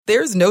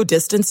There's no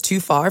distance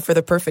too far for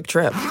the perfect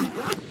trip.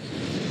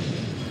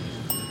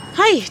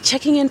 Hi,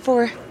 checking in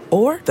for...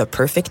 Or the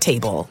perfect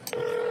table.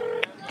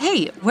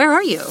 Hey, where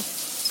are you?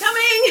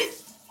 Coming!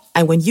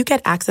 And when you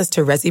get access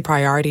to Resi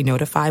Priority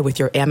Notify with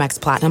your Amex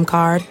Platinum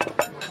card...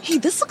 Hey,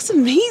 this looks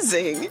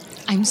amazing.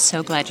 I'm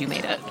so glad you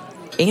made it.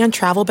 And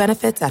travel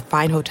benefits at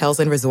fine hotels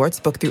and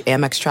resorts booked through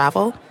Amex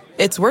Travel,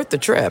 it's worth the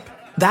trip.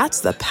 That's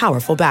the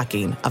powerful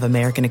backing of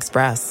American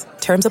Express.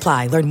 Terms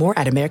apply. Learn more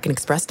at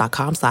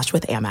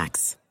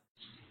americanexpress.com/withAmex.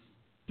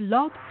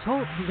 Blog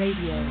Talk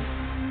Radio.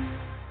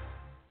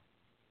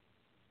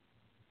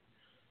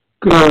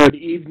 Good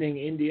evening,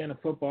 Indiana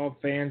football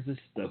fans. This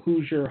is the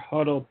Hoosier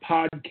Huddle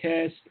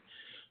podcast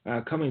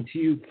coming to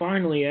you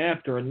finally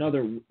after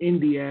another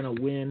Indiana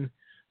win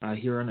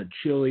here on a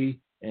chilly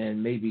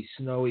and maybe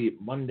snowy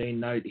Monday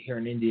night here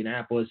in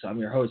Indianapolis. I'm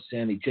your host,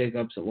 Sammy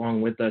Jacobs.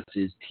 Along with us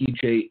is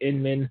TJ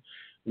Inman.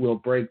 We'll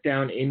break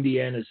down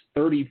Indiana's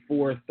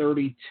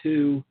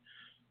 34-32,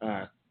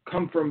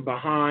 come from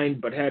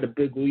behind but had a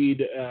big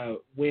lead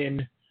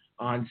win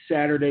on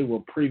Saturday.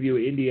 We'll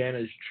preview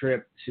Indiana's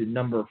trip to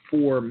number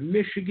 4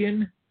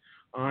 Michigan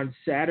on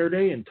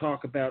Saturday and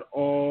talk about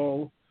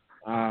all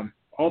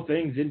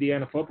things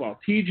Indiana football.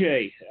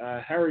 TJ,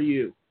 how are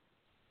you?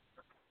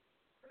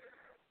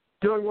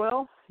 Doing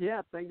well.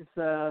 Yeah, things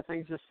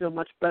just feel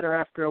much better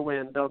after a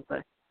win, don't they?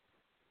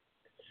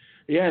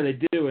 Yeah, they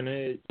do,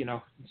 and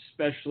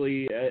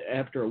especially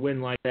after a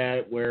win like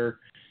that, where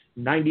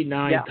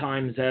 99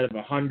 times out of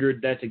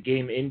 100, that's a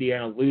game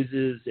Indiana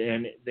loses,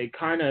 and they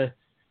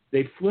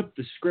flipped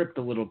the script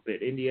a little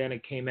bit. Indiana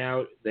came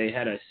out, they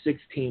had a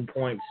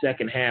 16-point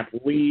second half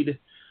lead.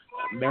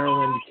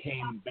 Maryland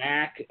came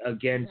back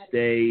against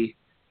with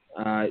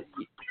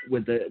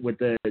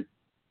the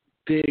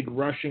big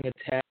rushing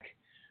attack.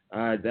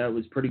 That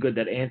was pretty good.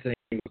 That Anthony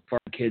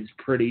McFarland kid's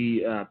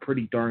pretty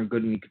darn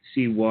good, and you could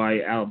see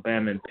why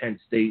Alabama and Penn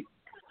State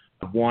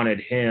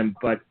wanted him.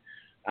 But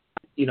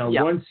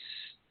once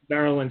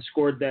Maryland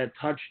scored that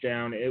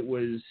touchdown, it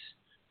was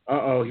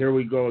here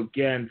we go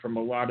again from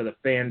a lot of the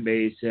fan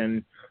base,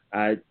 and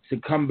to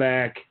come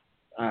back,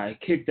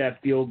 kick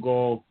that field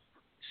goal,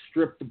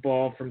 strip the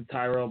ball from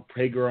Tyrell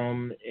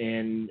Pagrom,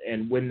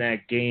 and win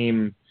that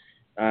game.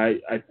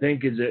 I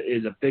think is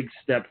a big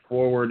step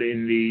forward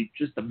in the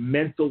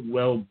mental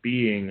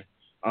well-being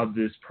of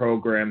this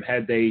program.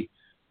 Had they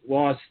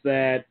lost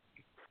that,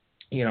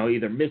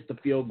 either missed the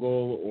field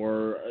goal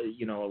or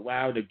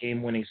allowed a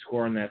game-winning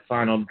score on that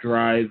final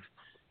drive,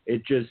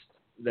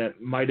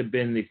 that might have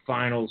been the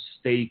final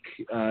stake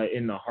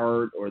in the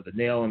heart or the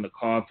nail in the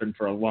coffin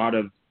for a lot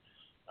of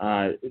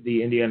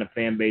the Indiana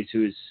fan base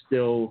who is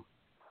still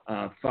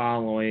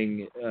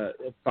following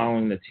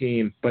the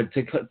team. But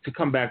to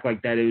come back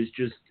like that, it was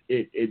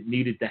it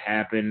needed to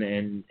happen,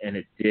 and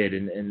it did.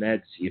 And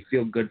that's, you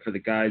feel good for the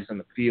guys on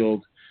the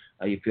field.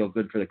 You feel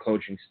good for the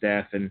coaching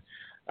staff. And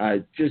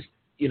it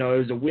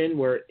was a win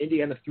where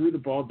Indiana threw the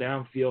ball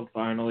downfield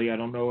finally. I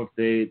don't know if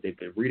they've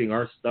been reading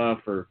our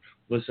stuff or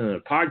listening to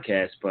the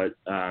podcast, but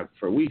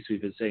for weeks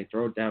we've been saying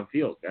throw it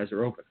downfield. Guys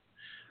are open.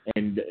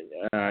 And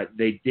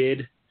they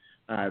did.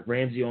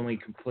 Ramsey only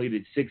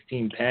completed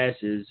 16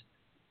 passes,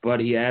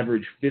 but he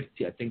averaged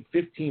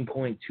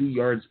 15.2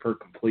 yards per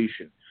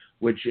completion,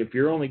 which if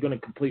you're only going to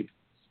complete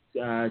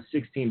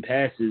 16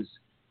 passes,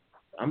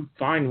 I'm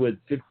fine with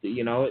 50.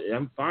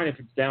 I'm fine if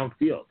it's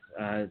downfield.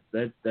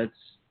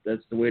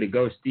 That's the way to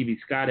go. Stevie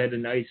Scott had a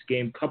nice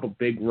game, couple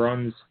big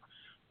runs.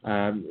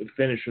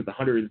 Finished with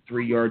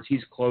 103 yards.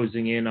 He's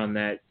closing in on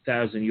that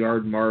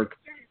 1,000-yard mark.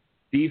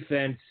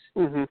 Defense,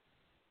 that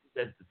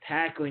the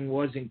tackling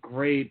wasn't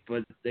great,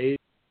 but they,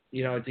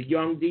 it's a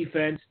young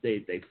defense.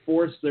 They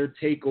forced their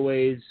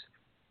takeaways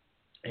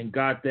and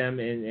got them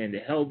and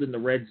held in the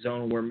red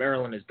zone, where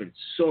Maryland has been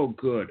so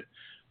good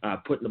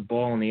putting the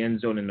ball in the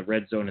end zone in the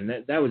red zone. And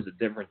that was the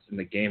difference in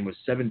the game, was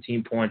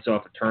 17 points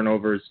off of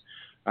turnovers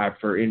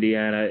for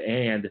Indiana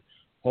and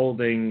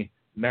holding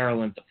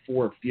Maryland to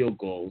 4 field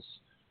goals.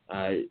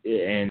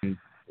 And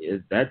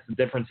that's the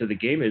difference of the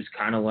game. Is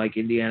kind of like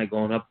Indiana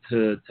going up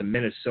to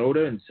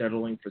Minnesota and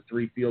settling for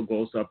 3 field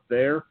goals up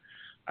there.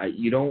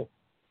 You don't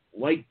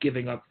like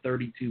giving up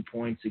 32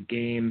 points a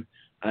game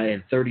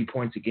and 30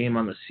 points a game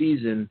on the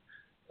season,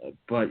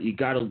 but you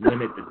got to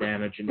limit the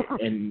damage,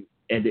 and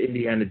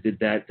Indiana did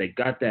that. They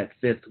got that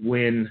 5th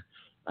win,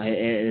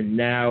 and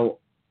now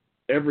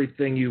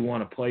everything you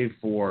want to play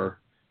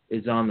for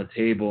is on the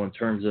table in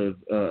terms of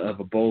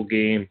a bowl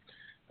game,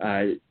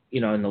 in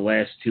the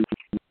last 2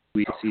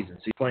 weeks season.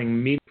 So you're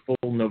playing meaningful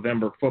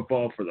November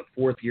football for the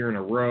 4th year in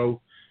a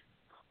row,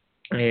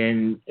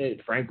 and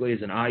frankly,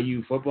 as an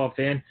IU football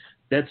fan,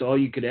 that's all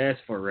you could ask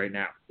for right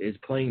now, is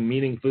playing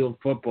meaningful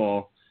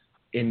football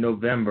in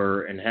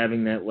November, and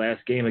having that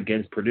last game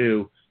against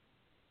Purdue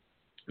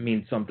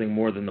means something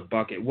more than the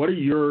bucket. What are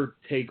your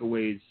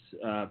takeaways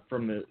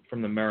from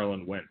the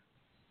Maryland win?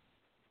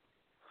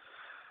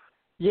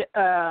 Yeah,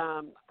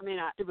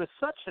 it was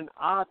such an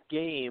odd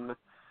game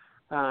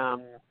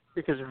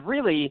because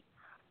really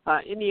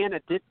Indiana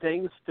did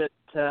things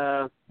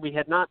that we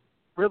had not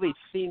really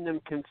seen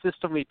them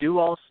consistently do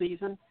all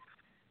season,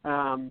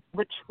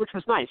 which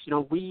was nice.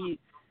 We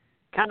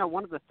kind of,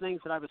 one of the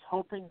things that I was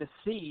hoping to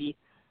see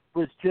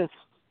was just,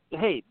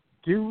 hey,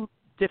 do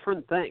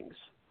different things.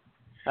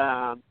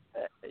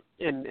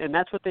 And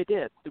that's what they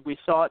did. We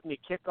saw it in the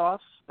kickoffs.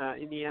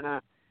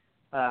 Indiana,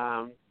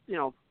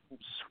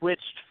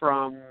 switched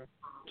from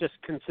just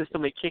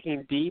consistently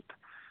kicking deep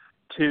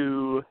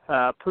to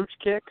pooch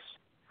kicks.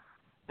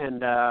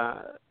 And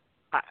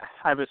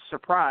I was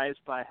surprised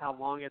by how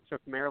long it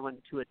took Maryland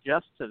to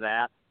adjust to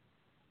that.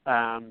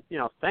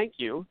 Thank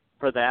you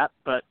for that,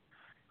 but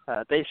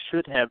they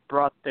should have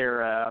brought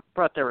their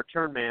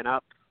return man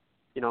up,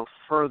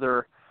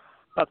 further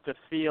up the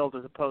field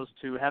as opposed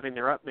to having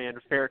their up man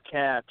fair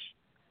catch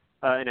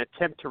an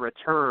attempt to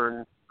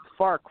return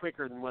far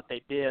quicker than what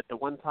they did. The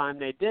one time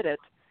they did it,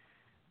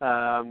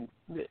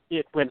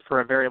 it went for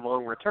a very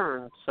long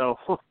return. So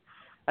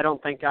I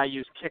don't think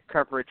IU's kick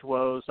coverage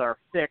woes are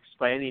fixed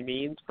by any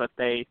means, but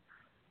they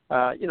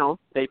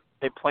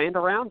planned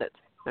around it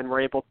and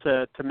were able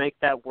to make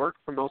that work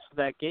for most of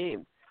that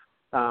game.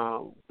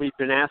 We've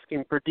been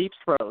asking for deep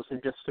throws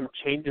and just some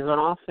changes on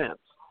offense,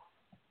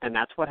 and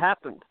that's what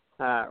happened.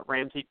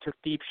 Ramsey took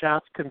deep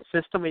shots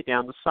consistently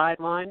down the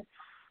sideline,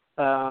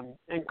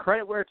 and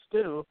credit where it's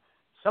due,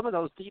 some of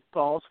those deep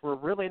balls were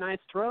really nice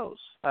throws.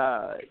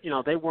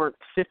 They weren't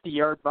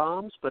 50-yard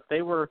bombs, but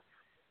they were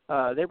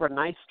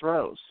nice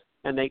throws,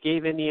 and they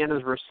gave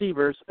Indiana's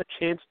receivers a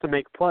chance to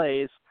make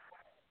plays,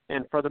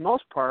 and for the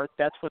most part,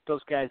 that's what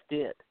those guys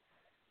did.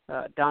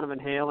 Donovan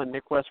Hale and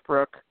Nick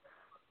Westbrook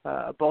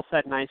both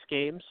had nice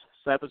games,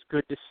 so that was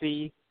good to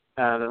see.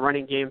 The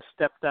running game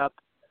stepped up.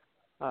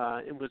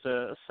 It was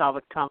a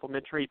solid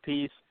complementary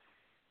piece.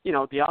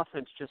 The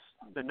offense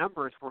the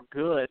numbers were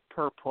good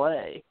per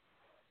play,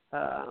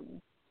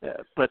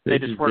 but they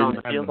just weren't on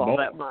the field all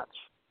that much.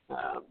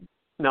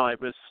 No,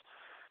 it was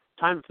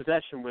time of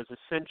possession was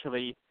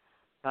essentially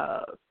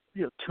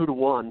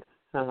 2-1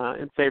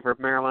 in favor of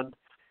Maryland,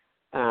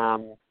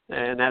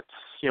 and that's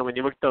when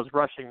you look at those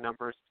rushing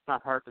numbers, it's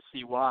not hard to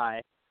see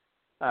why.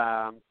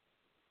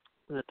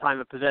 The time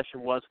of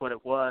possession was what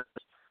it was.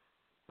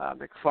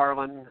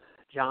 McFarland,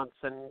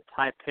 Johnson,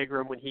 Ty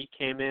Pigram when he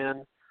came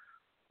in,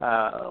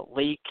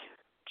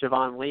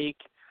 Javon Leak.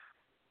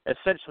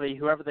 Essentially,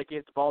 whoever they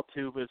gave the ball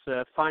to was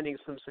finding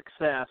some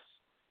success,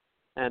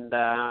 and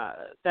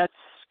that's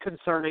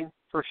concerning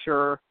for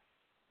sure.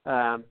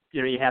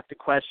 You have to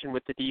question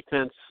with the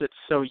defense. It's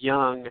so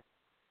young.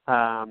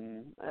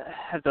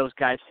 Have those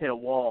guys hit a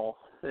wall?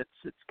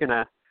 It's going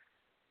to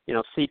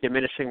see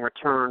diminishing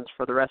returns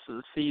for the rest of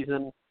the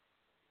season.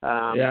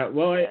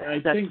 I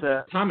think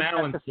Tom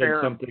Allen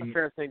said something. A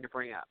fair thing to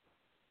bring up.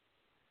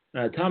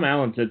 Tom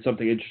Allen said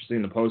something interesting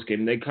in the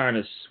postgame. They kind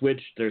of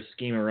switched their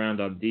scheme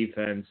around on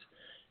defense,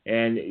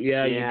 and you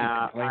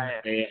can complain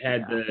they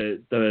had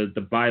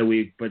the bye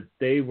week, but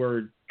they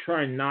were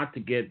trying not to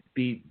get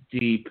beat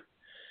deep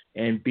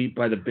and beat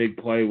by the big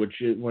play,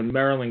 which is when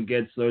Maryland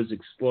gets those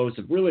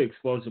really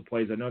explosive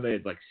plays. I know they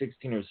had like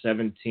 16 or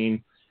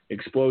 17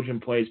 explosion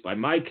plays by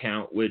my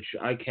count, which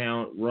I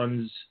count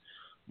runs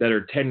that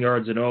are 10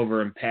 yards and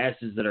over and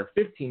passes that are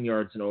 15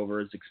 yards and over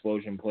as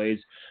explosion plays,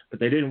 but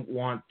they didn't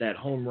want that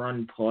home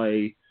run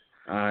play,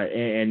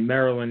 and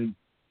Maryland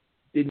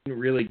didn't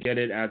really get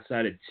it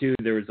outside of 2.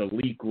 There was a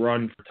Leak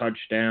run for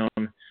touchdown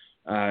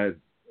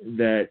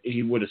that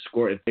he would have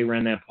scored if they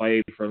ran that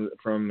play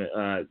from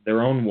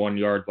their own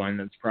 1-yard line.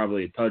 That's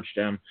probably a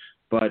touchdown,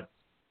 but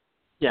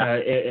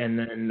and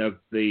then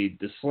the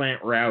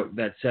slant route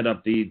that set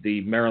up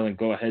the Maryland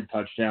go-ahead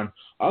touchdown.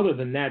 Other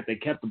than that, they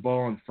kept the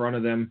ball in front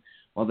of them.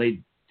 While they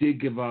did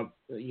give up,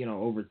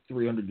 over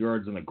 300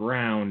 yards on the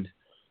ground,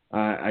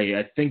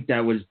 I think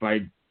that was by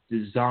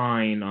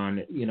design.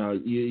 On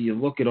you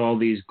look at all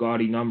these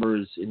gaudy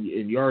numbers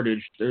in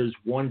yardage. There's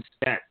one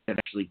stat that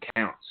actually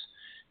counts,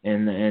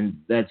 and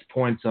that's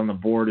points on the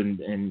board.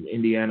 And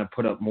Indiana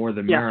put up more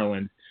than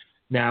Maryland.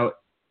 Now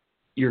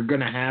you're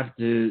going to have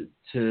to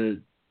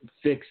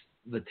fix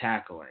the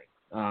tackling.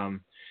 A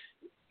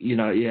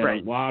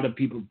lot of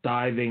people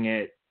diving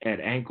at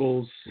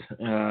ankles.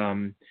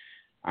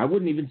 I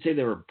wouldn't even say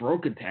they were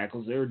broken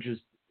tackles. They were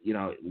just,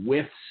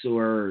 whiffs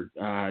or,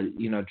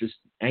 just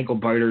ankle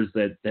biters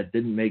that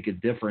didn't make a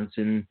difference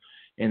in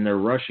their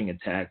rushing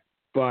attack.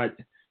 But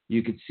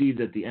you could see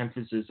that the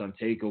emphasis on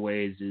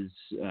takeaways is,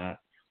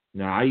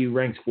 IU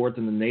ranks 4th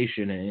in the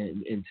nation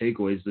in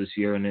takeaways this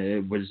year, and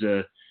it was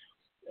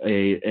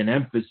an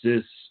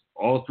emphasis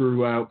all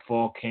throughout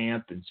fall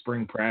camp and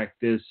spring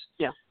practice.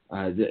 Yeah.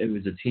 It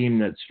was a team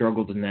that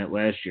struggled in that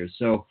last year.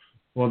 So,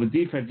 while the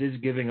defense is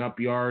giving up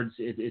yards,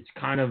 it's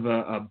kind of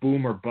a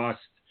boom or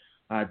bust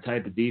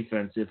type of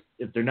defense. If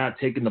they're not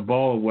taking the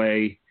ball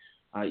away,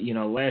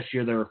 last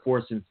year they were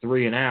forcing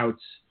 3 and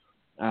outs.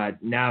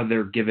 Now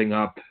they're giving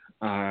up.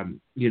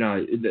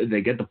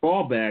 They get the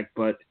ball back,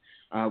 but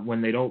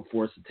when they don't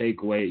force a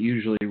takeaway, it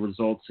usually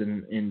results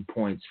in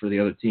points for the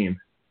other team.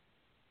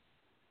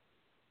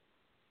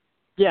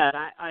 Yeah,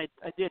 I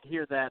did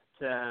hear that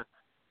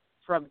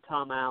from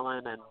Tom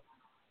Allen, and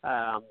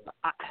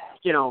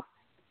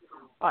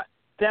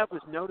that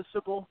was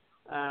noticeable,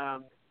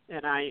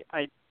 and I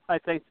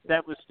think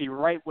that was the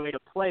right way to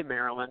play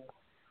Maryland,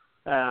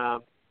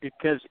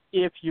 because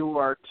if you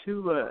are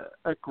too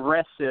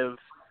aggressive,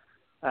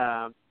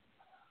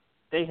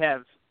 they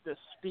have the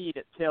speed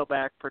at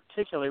tailback,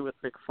 particularly with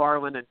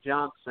McFarland and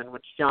Johnson,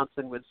 which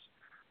Johnson was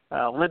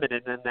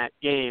limited in that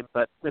game.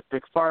 But with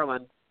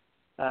McFarland,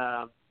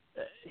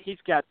 he's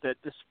got the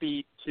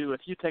speed to,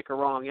 if you take a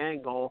wrong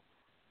angle,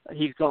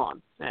 he's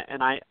gone.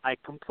 And I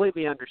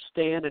completely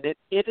understand, and it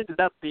ended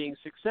up being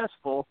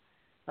successful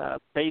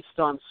based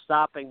on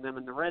stopping them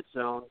in the red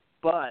zone.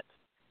 But,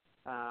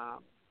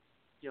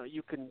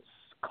 you can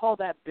call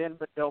that bend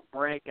but don't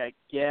break, I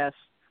guess.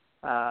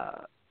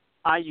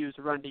 IU's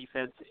run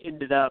defense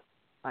ended up,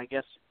 I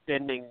guess,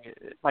 bending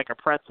like a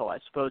pretzel, I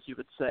suppose you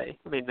would say.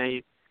 I mean,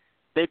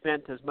 they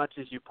bent as much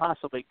as you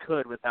possibly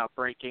could without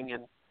breaking.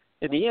 And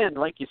in the end,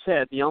 like you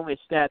said, the only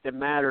stat that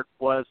mattered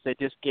was they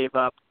just gave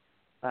up,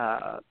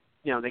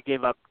 they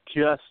gave up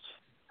just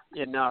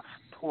enough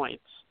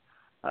points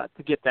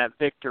to get that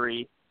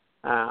victory.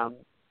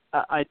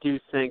 I do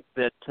think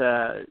that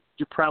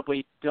you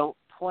probably don't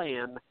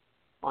plan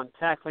on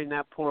tackling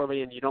that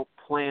poorly, and you don't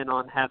plan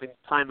on having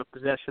time of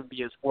possession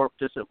be as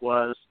warped as it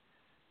was.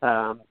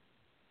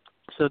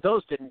 So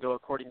those didn't go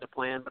according to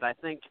plan, but I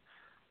think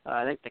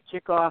the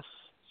kickoff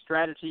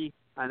strategy,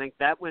 I think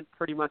that went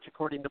pretty much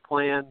according to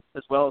plan,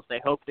 as well as they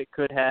hoped it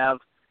could have.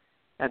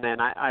 And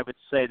then I would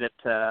say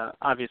that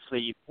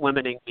obviously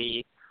limiting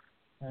the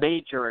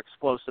major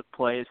explosive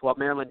plays, while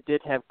Maryland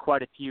did have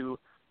quite a few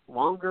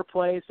longer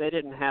plays, they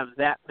didn't have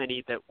that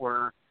many that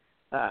were,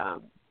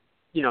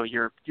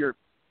 your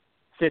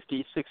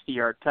 50,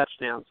 60-yard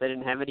touchdowns. They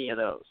didn't have any of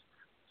those.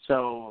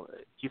 So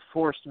you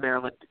forced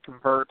Maryland to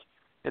convert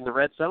in the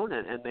red zone,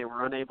 and they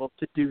were unable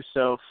to do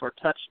so for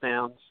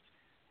touchdowns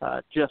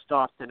just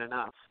often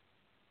enough.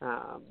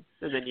 And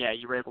then,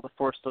 you were able to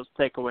force those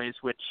takeaways,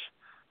 which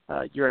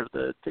you're able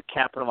to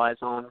capitalize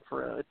on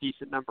for a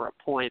decent number of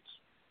points.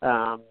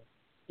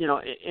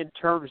 In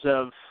terms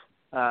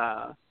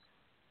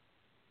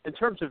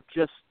of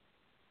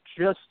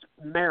just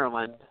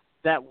Maryland,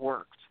 that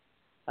worked.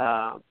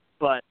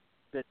 But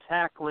the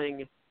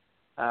tackling,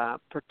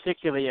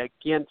 particularly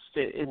against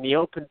in the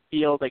open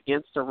field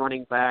against a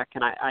running back,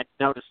 and I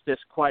noticed this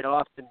quite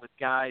often with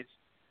guys,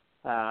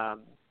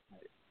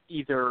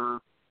 either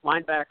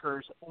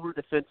linebackers or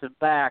defensive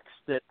backs,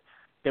 that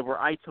they were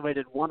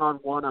isolated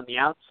one-on-one on the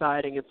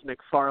outside against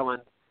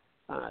McFarland,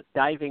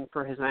 diving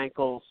for his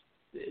ankles.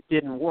 It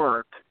didn't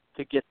work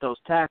to get those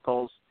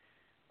tackles.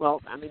 Well,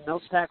 I mean,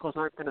 those tackles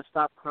aren't going to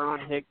stop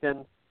Karan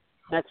Higdon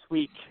next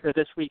week or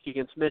this week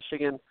against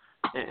Michigan,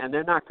 and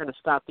they're not going to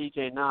stop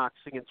DJ Knox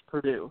against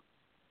Purdue.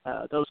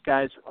 Those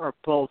guys are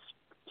both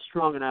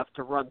strong enough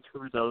to run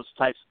through those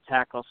types of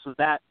tackles, so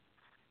that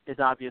is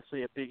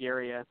obviously a big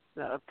area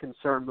of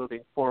concern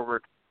moving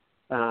forward.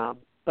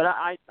 But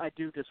I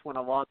do just want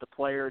to laud the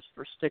players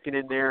for sticking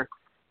in there.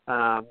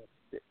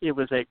 It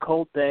was a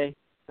cold day.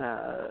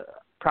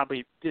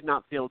 Probably did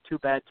not feel too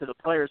bad to the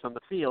players on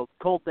the field.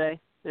 Cold day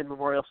in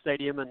Memorial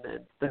Stadium, and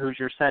the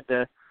Hoosiers had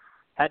to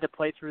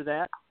play through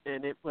that.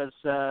 And it was,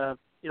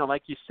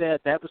 like you said,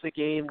 that was a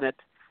game that,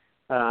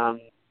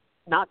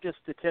 not just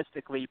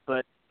statistically,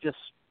 but just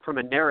from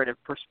a narrative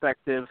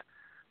perspective,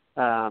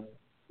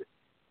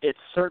 it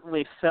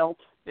certainly felt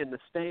in the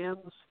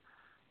stands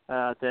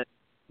that,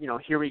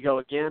 here we go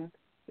again.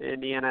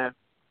 Indiana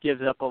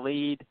gives up a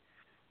lead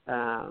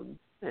and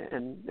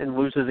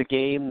loses a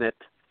game that,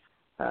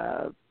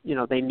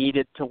 they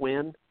needed to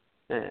win.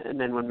 And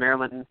then when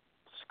Maryland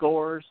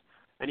scores,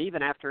 and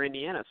even after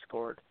Indiana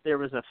scored, there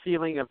was a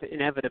feeling of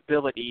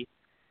inevitability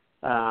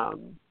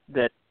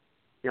that,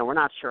 we're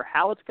not sure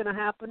how it's going to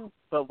happen,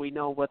 but we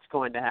know what's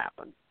going to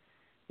happen.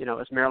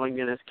 Is Maryland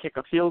going to kick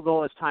a field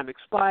goal as time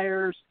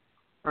expires?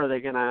 Are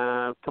they going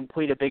to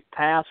complete a big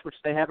pass, which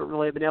they haven't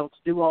really been able to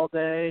do all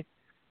day?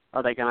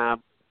 Are they going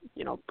to,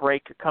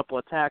 break a couple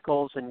of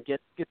tackles and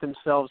get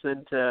themselves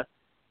into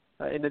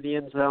the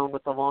end zone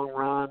with a long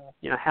run?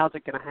 How's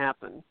it going to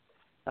happen?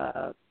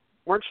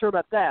 Weren't sure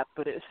about that,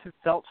 but it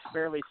felt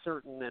fairly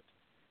certain that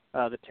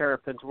the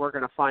Terrapins were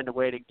going to find a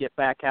way to get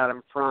back out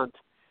in front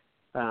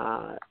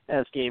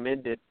as game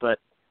ended. But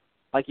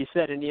like you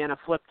said, Indiana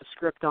flipped the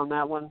script on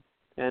that one,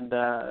 and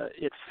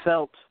it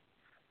felt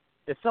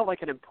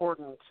like an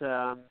important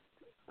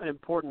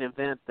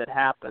event that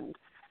happened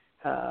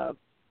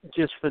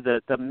just for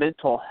the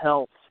mental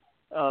health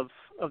of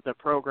the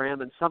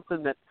program, and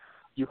something that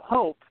you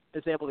hope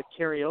is able to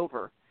carry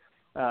over.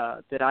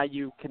 That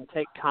IU can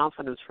take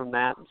confidence from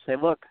that and say,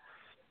 look,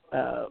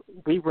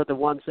 we were the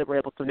ones that were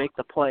able to make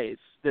the plays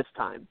this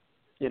time.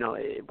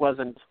 It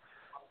wasn't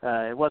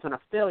a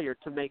failure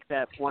to make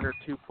that one or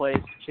two plays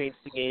to change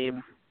the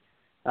game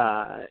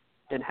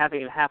and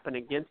having it happen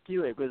against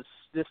you. It was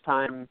this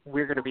time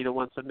we're going to be the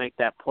ones that make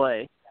that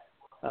play.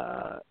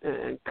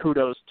 And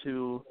kudos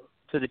to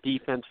the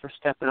defense for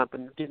stepping up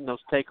and getting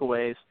those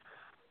takeaways.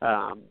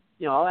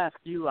 I'll ask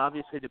you,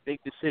 obviously, the big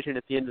decision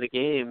at the end of the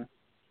game.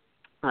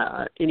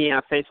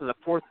 Indiana faces a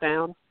fourth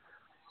down.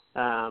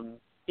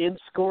 in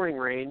scoring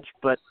range,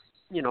 but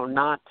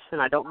not.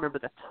 And I don't remember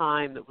the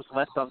time that was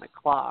left on the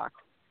clock.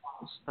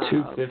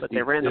 2:52. But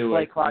they ran the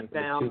play clock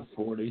down.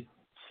 2:40.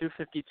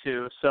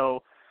 2:52.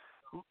 So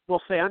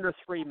we'll say under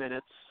 3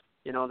 minutes.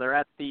 They're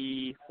at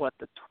the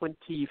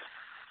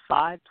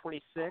 25,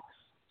 26. Is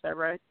that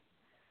right?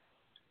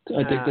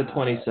 I think the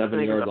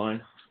 27-yard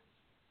line.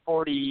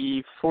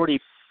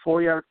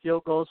 44-yard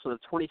field goal, so the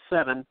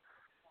 27,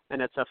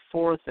 and it's a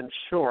 4th and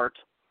short,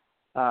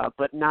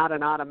 but not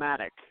an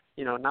automatic.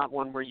 Not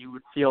one where you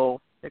would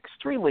feel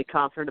extremely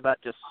confident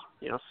about just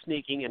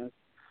sneaking and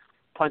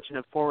punching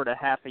it forward a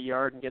half a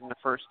yard and getting the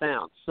first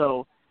down.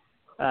 So,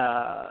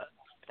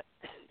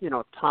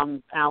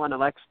 Tom Allen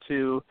elects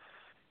to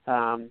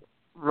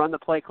run the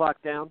play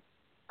clock down,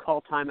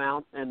 call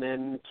timeout, and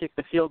then kick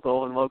the field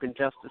goal, and Logan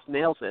Justice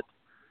nails it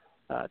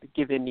to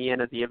give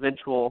Indiana the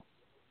eventual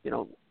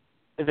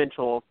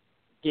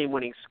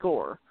game-winning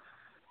score.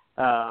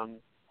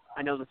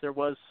 I know that there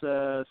was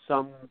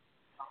some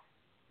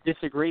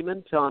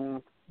disagreement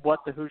on what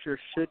the Hoosiers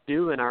should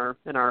do in our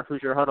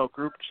Hoosier Huddle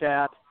group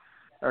chat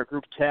or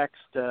group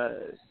text,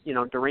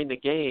 during the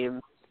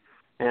game.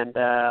 And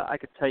I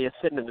could tell you,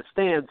 sitting in the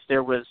stands,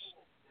 there was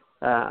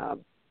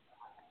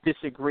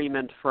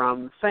disagreement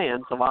from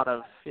fans. A lot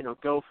of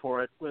go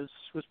for it was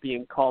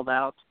being called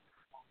out,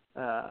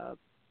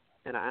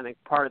 and I think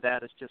part of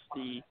that is just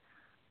the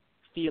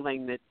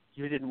feeling that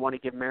you didn't want to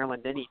give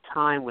Maryland any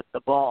time with the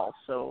ball.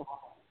 So,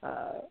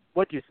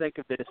 what do you think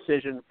of the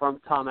decision from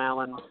Tom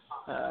Allen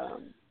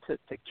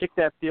to kick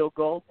that field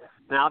goal?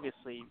 And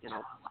obviously,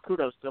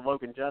 kudos to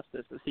Logan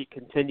Justice as he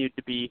continued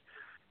to be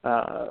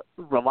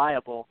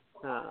reliable,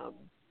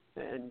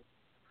 and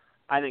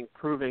I think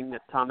proving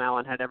that Tom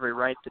Allen had every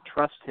right to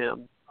trust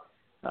him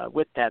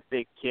with that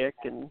big kick,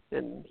 and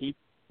he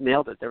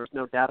nailed it. There was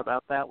no doubt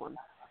about that one.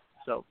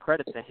 So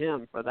credit to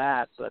him for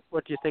that. But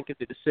what do you think of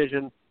the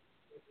decision?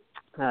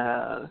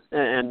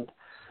 And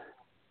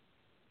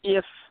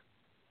if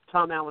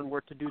Tom Allen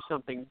were to do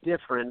something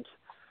different,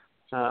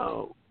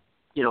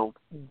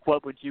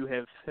 what would you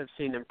have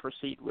seen him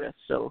proceed with?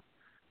 So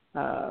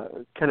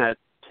kind of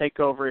take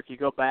over, if you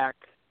go back,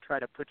 try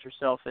to put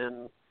yourself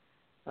in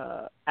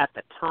at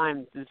the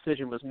time the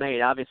decision was made.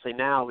 Obviously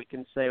now we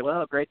can say,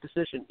 well, great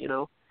decision,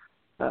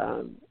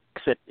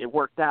 because it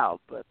worked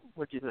out. But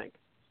what do you think?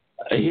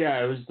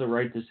 Yeah, it was the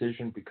right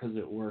decision because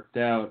it worked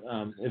out.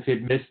 If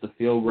he'd missed the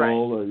field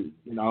goal,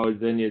 right,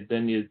 then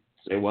you'd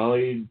say, well,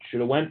 he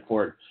should have went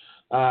for it.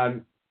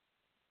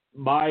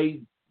 My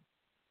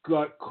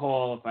gut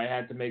call, if I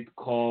had to make the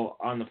call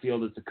on the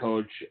field as a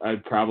coach, I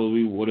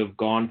probably would have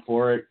gone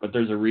for it. But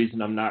there's a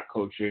reason I'm not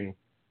coaching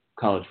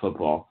college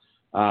football.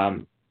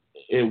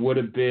 It would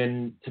have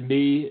been, to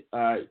me,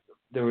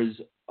 there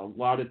was a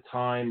lot of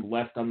time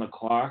left on the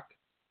clock.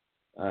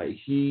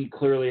 He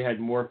clearly had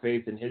more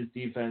faith in his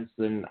defense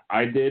than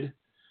I did.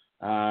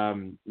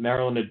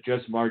 Maryland had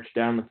just marched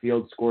down the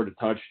field, scored a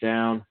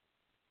touchdown.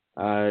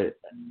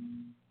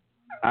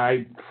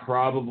 I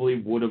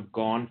probably would have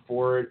gone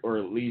for it, or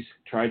at least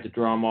tried to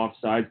draw him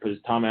offside, because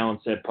Tom Allen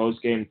said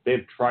post-game,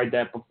 they've tried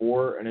that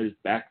before and it has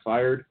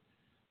backfired.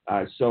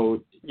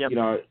 So, yep,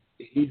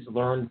 he's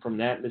learned from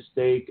that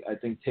mistake. I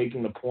think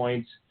taking the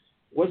points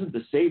wasn't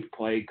the safe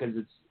play, because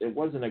it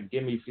wasn't a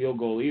gimme field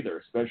goal either,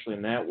 especially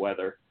in that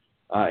weather.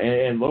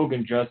 And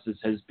Logan Justice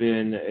has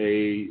been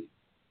a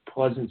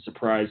pleasant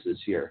surprise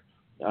this year.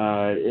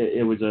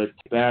 It was a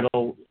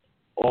battle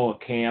all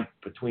camp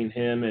between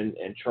him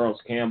and Charles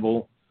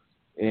Campbell,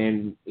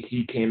 and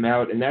he came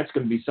out, and that's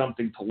going to be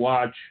something to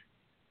watch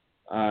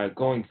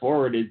going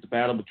forward, is the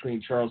battle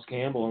between Charles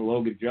Campbell and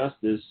Logan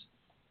Justice.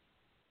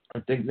 I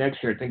think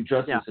next year,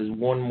 Justice has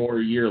one more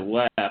year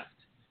left,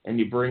 and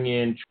you bring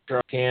in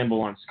Charles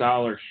Campbell on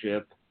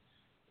scholarship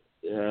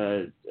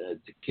to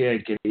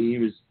kick, and he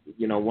was,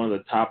 one of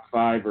the top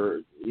five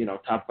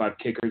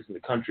kickers in the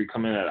country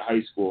coming out of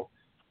high school.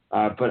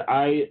 But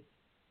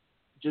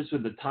just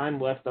with the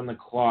time left on the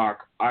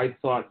clock, I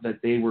thought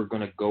that they were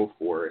going to go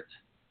for it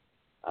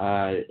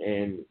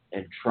and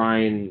try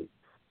and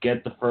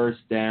get the first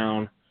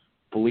down,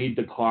 bleed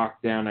the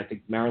clock down. I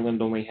think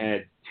Maryland only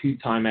had 2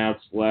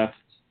 timeouts left.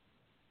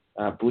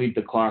 Bleed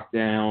the clock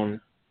down,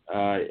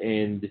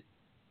 and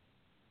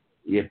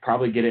you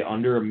probably get it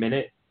under a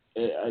minute.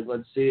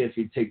 Let's see, if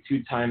you take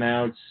 2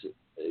 timeouts,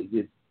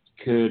 you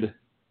could,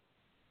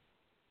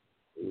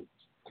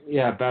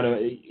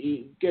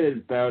 get it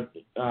about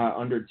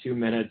under 2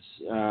 minutes,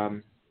 maybe a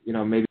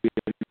minute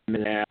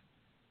and a half,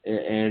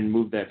 and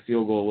move that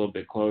field goal a little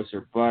bit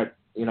closer. But,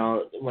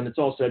 when it's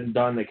all said and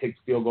done, they kicked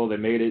the field goal, they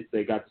made it,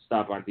 they got the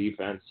stop on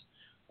defense,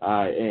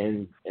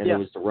 and it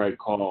was the right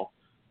call.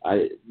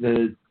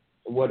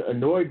 What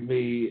annoyed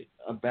me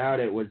about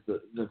it was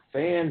the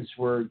fans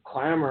were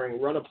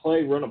clamoring, run a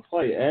play,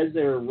 as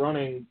they were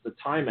running the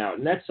timeout.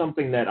 And that's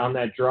something that on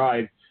that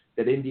drive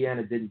that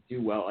Indiana didn't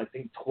do well. I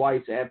think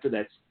twice after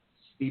that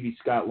Stevie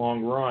Scott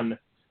long run,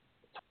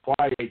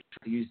 twice they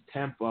tried to use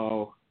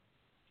tempo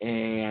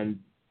and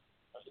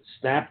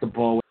snap the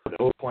ball with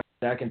 0.0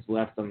 seconds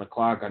left on the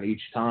clock on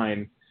each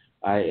time.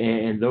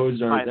 And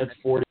those are, that's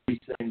 40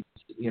 seconds,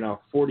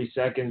 40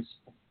 seconds,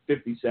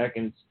 50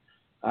 seconds,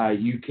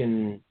 you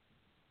can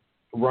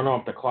run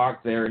off the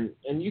clock there,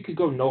 and you could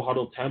go no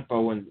huddle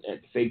tempo and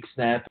fake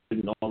snap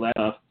and all that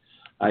stuff.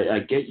 I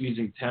get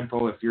using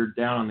tempo if you're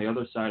down on the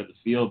other side of the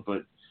field,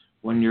 but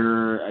when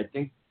I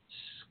think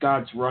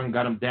Scott's run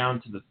got him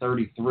down to the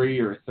 33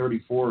 or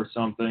 34 or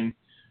something.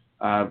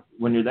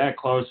 When you're that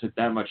close with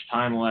that much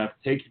time left,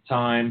 take your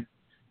time,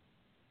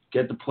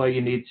 get the play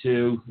you need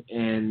to,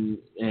 and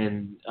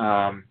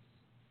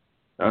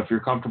if you're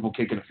comfortable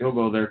kicking a field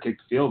goal there, kick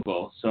the field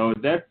goal. So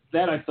that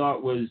I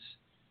thought was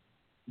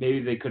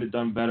maybe they could have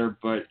done better,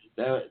 but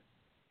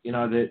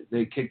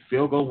they kicked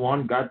field goal,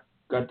 one got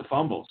the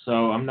fumble.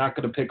 So I'm not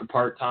going to pick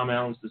apart Tom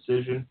Allen's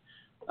decision.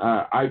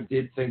 I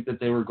did think that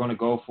they were going to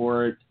go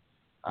for it.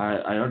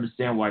 I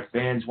understand why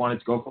fans wanted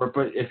to go for it,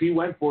 but if he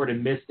went for it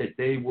and missed it,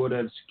 they would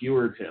have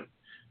skewered him.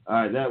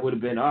 That would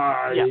have been,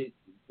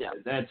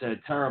 that's a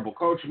terrible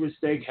coaching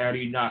mistake. How do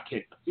you not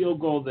kick the field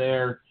goal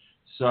there?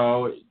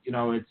 So,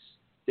 it's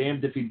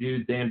damned if you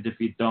do, damned if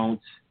you don't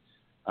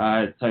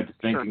type of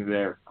thinking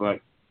there.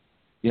 But,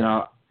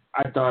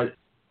 I thought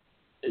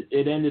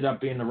it ended up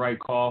being the right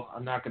call.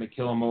 I'm not going to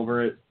kill him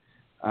over it.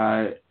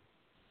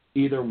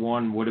 Either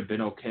one would have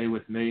been okay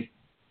with me.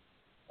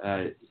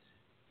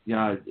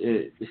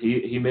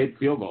 He made the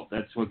field goal.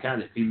 That's what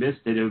counted. If he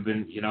missed it, it would have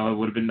been, it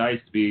would have been nice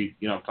to be,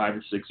 5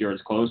 or 6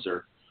 yards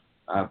closer.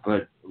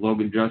 But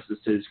Logan Justice,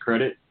 to his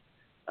credit,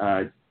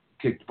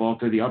 kicked the ball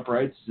through the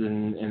uprights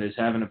and is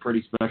having a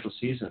pretty special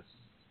season.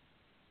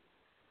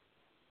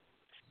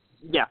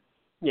 Yeah,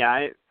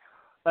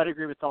 I'd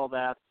agree with all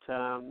that.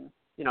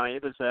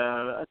 It was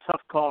a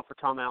tough call for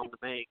Tom Allen to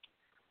make.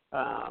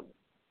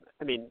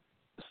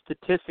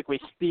 Statistically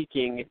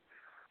speaking,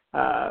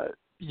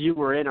 you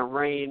were in a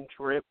range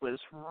where it was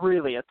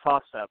really a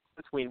toss-up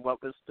between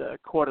what was the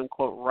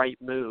quote-unquote right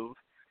move,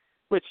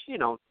 which,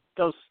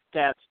 those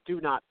stats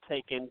do not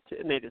take into,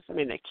 and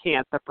they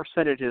can't, the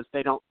percentages,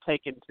 they don't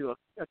take into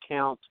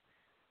account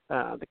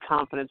the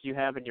confidence you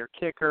have in your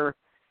kicker,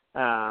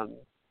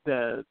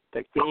 the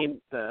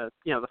game, the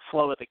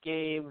flow of the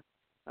game,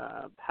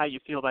 how you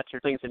feel about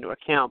your things into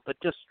account. But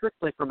just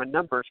strictly from a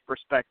numbers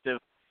perspective,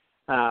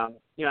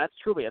 that's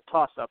truly a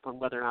toss-up on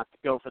whether or not to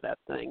go for that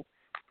thing.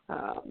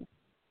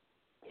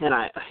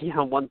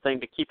 And one thing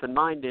to keep in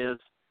mind is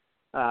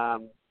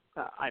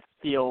I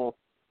feel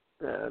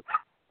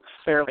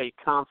fairly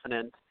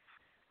confident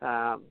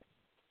that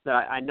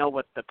I know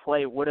what the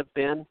play would have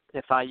been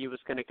if IU was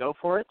going to go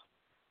for it.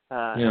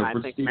 And I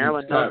think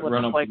Maryland knows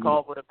what the play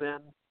call would have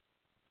been.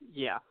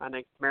 Yeah, I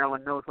think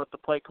Maryland knows what the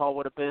play call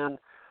would have been.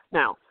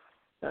 Now,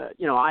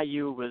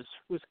 IU was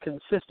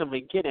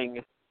consistently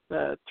getting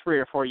 3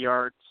 or 4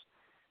 yards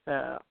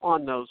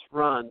on those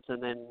runs,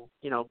 and then,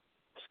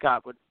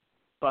 Scott would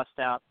bust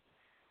out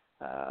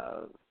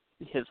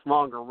his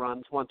longer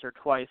runs once or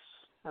twice.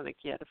 I think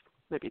he had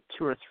maybe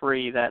 2 or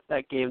 3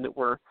 that game that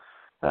were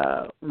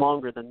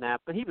longer than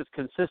that, but he was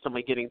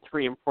consistently getting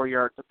 3 and 4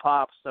 yards a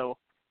pop. So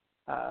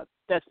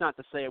that's not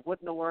to say it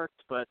wouldn't have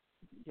worked, but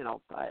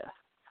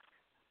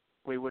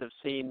we would have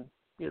seen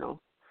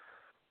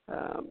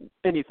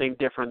anything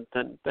different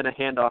than a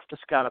handoff to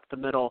Scott up the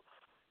middle,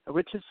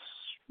 which is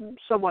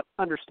somewhat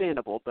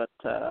understandable. But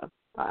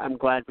I'm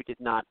glad we did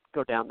not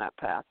go down that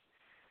path.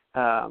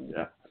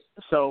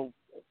 So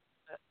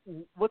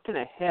looking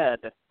ahead,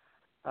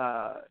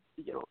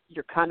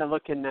 you're kind of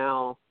looking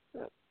now.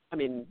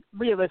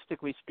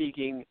 Realistically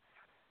speaking,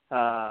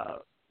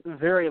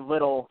 very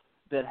little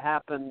that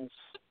happens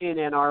in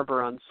Ann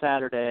Arbor on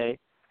Saturday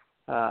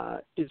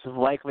is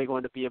likely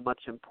going to be of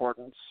much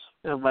importance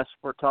unless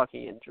we're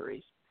talking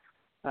injuries.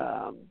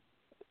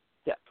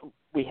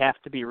 We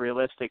have to be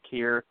realistic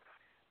here.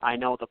 I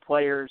know the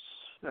players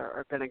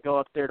are going to go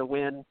up there to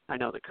win. I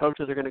know the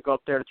coaches are going to go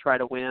up there to try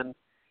to win.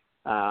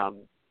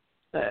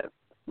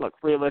 Look,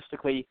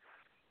 realistically,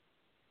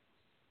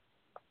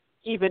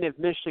 even if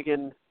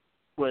Michigan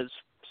was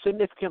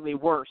significantly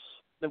worse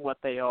than what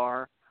they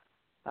are,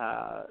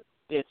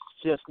 it's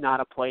just not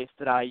a place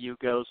that IU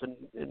goes and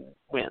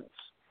wins.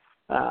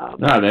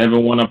 No, they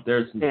haven't won up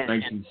there since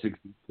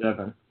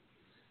 1967.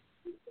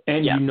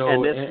 And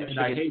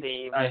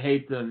I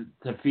hate to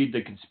feed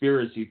the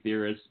conspiracy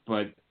theorists,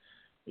 but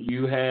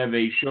you have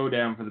a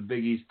showdown for the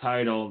Big East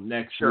title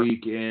next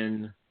week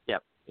in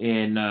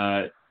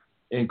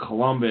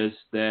Columbus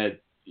that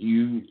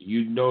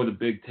the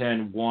Big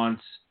Ten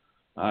wants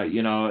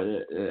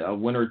a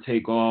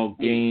winner-take-all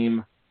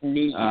game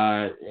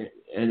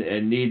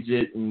and needs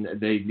it, and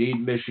they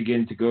need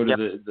Michigan to go to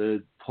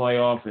the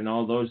playoff and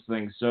all those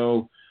things.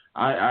 So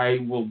I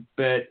will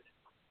bet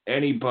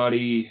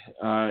anybody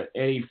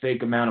any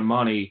fake amount of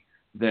money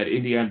that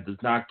Indiana does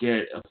not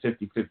get a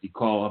 50-50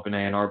 call up in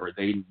Ann Arbor.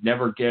 They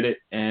never get it,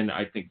 and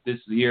I think this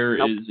year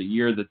is a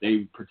year that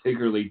they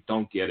particularly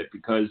don't get it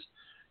because,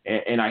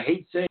 and I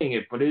hate saying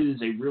it, but it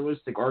is a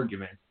realistic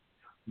argument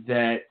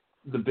that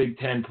the Big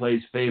Ten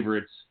plays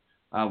favorites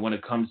when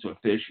it comes to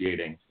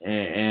officiating,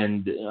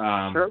 and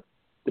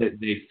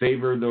they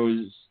favor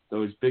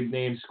those big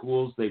name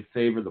schools. They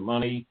favor the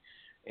money,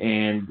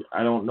 And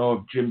I don't know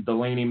if Jim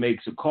Delaney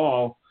makes a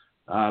call,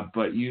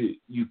 but you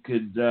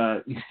could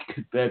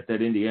bet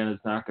that Indiana's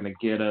not going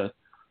to get a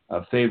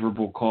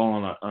favorable call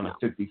on a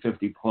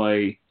 50-50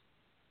 play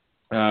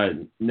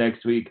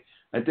next week.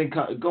 I think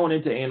going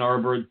into Ann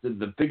Arbor,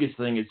 the biggest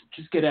thing is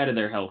just get out of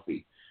there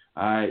healthy.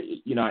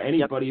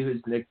 Anybody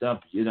who's nicked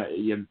up,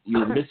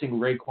 you're missing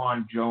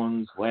Raekwon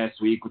Jones last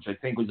week, which I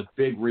think was a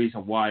big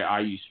reason why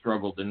IU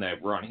struggled in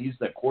that run. He's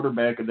the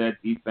quarterback of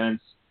that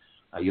defense.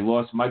 You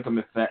lost Micah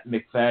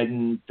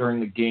McFadden during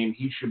the game.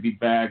 He should be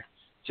back.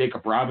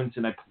 Jacob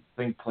Robinson, I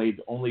think, played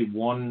only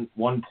one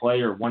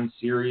play or one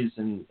series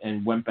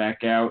and went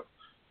back out.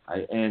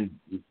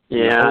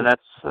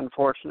 That's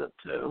unfortunate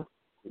too.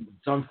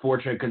 It's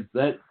unfortunate because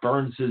that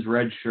burns his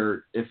red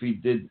shirt if he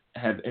did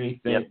have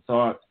anything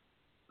thought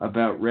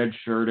about red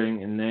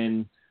shirting. And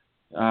then,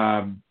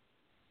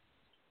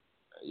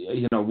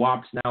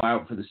 Wap's now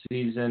out for the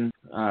season.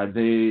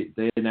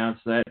 They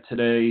announced that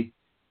today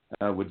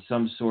with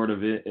some sort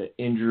of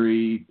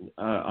injury,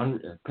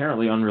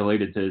 apparently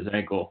unrelated to his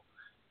ankle.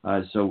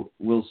 So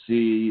we'll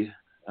see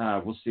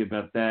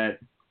about that.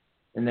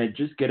 And then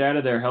just get out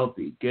of there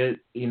healthy.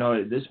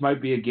 This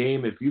might be a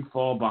game if you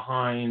fall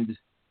behind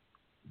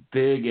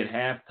big at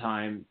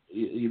halftime,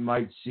 you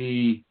might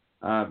see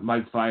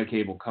Mike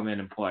Fiacable come in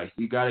and play.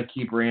 You got to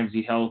keep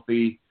Ramsey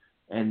healthy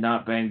and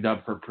not banged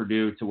up for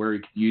Purdue to where he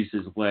could use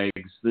his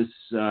legs.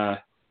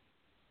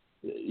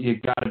 You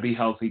got to be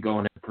healthy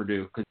going into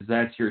Purdue because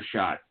that's your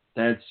shot.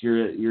 That's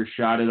your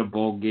shot at a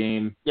bowl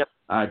game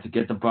to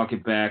get the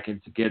bucket back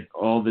and to get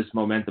all this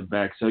momentum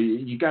back. So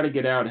you got to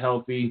get out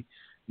healthy.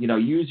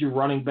 Use your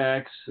running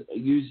backs,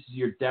 use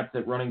your depth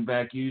at running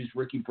back, use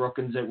Ricky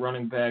Brookins at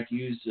running back,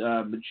 use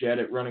Machette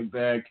at running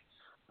back.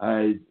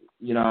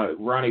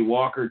 Ronnie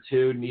Walker,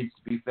 too, needs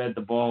to be fed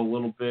the ball a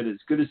little bit. As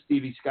good as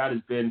Stevie Scott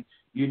has been,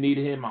 you need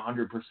him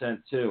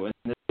 100% too. And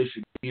the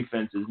Michigan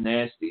defense is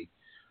nasty.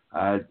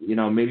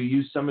 Maybe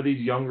use some of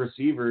these young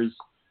receivers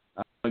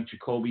like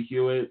Jacoby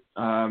Hewitt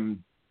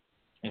and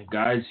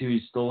guys who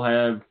still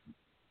have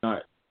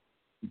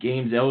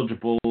games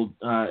eligible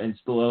and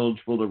still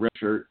eligible to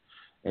redshirt.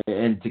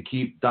 And to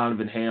keep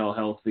Donovan Hale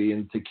healthy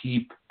and to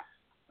keep,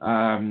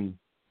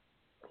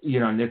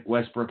 Nick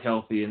Westbrook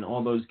healthy and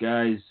all those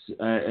guys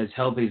as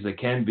healthy as they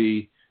can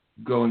be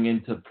going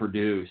into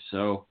Purdue.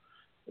 So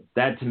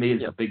that to me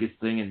is the biggest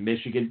thing in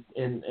Michigan.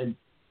 And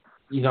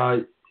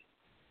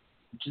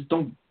just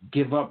don't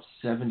give up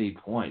 70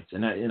 points.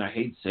 And I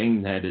hate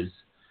saying that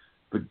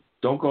but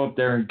don't go up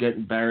there and get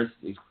embarrassed.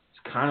 It's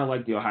kind of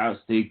like the Ohio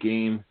State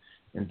game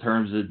in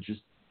terms of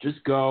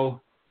just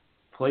go.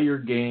 Play your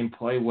game,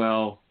 play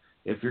well.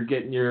 If you're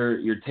getting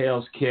your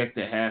tails kicked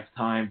at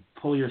halftime,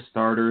 pull your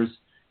starters,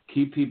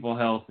 keep people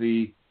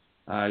healthy,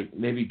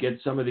 maybe get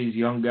some of these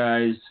young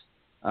guys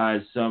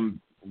some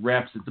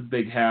reps at the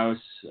big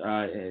house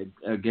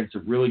against a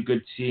really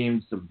good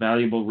team, some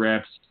valuable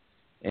reps,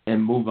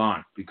 and move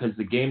on. Because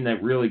the game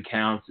that really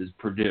counts is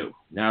Purdue.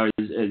 Now,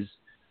 as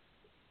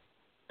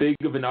big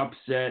of an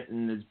upset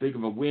and as big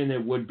of a win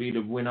it would be to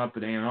win up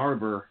at Ann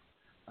Arbor,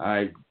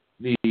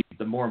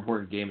 the more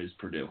important game is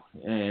Purdue.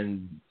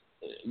 And,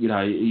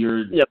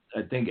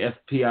 I think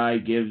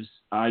FPI gives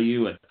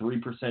IU a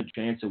 3%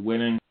 chance of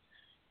winning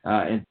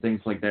and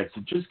things like that.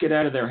 So just get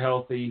out of there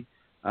healthy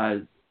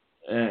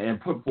and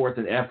put forth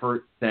an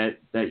effort that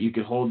you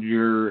can hold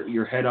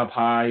your head up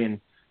high. And,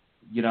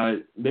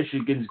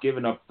 Michigan's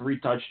given up 3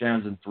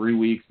 touchdowns in 3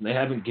 weeks, and they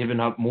haven't given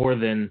up more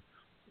than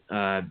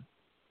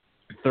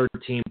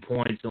 13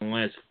 points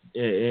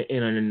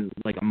in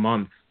like a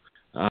month.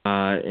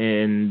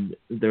 And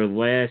their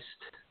last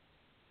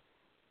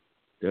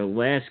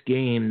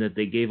game that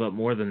they gave up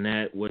more than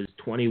that was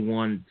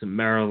 21 to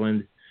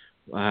Maryland.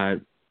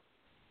 The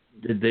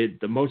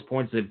most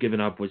points they've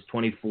given up was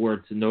 24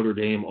 to Notre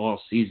Dame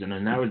all season,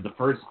 and that was the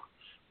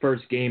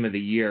first game of the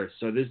year.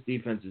 So this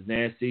defense is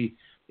nasty.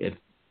 If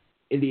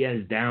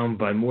Indiana's down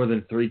by more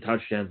than 3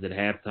 touchdowns at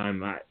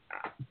halftime,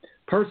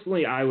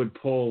 personally I would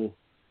pull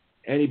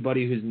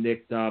anybody who's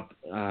nicked up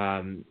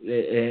and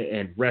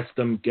rest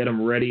them, get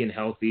them ready and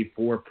healthy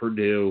for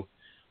Purdue,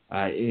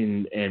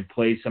 and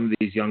play some of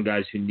these young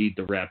guys who need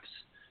the reps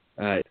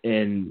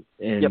and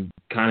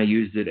kind of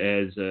use it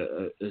as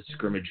a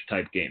scrimmage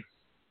type game.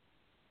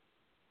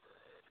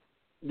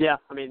 Yeah,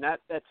 I mean that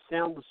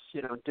sounds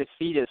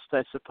defeatist,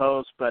 I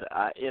suppose, but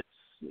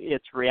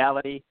it's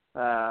reality,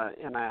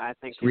 and I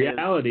think it's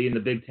reality in the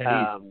Big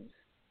Ten.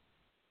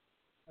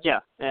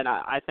 Yeah, and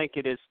I think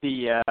it is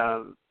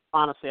the.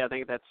 Honestly, I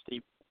think that's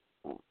the.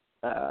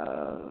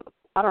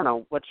 I don't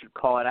know what you'd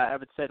call it. I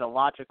would say the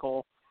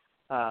logical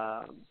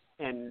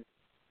and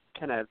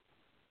kind of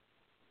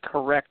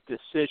correct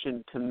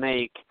decision to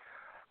make.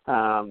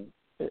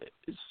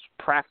 Is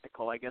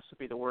practical, I guess would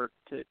be the word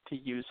to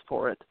use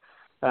for it.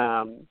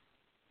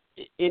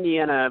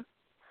 Indiana,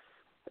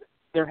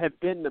 there have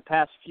been the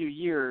past few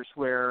years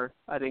where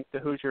I think the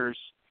Hoosiers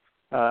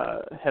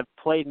have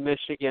played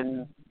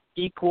Michigan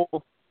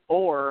equal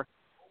or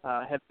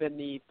have been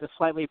the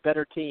slightly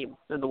better team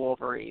than the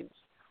Wolverines.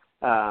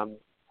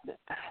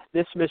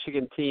 this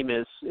Michigan team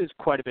is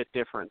quite a bit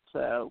different.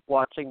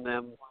 Watching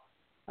them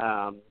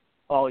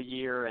all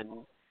year, and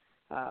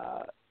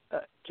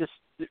just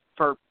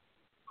for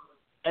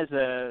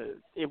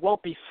it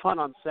won't be fun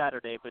on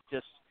Saturday, but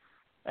just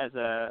as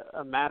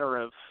a matter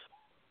of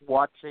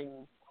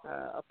watching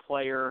a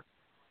player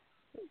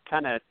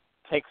kind of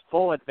take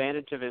full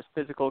advantage of his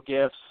physical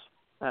gifts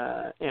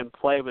and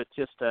play with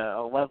just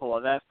a level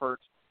of effort,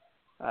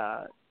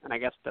 and I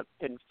guess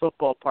in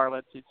football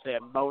parlance you'd say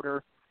a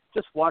motor.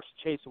 Just watch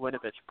Chase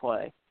Winovich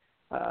play.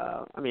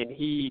 I mean,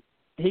 he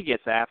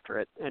gets after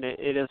it, and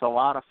it is a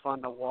lot of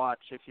fun to watch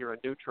if you're a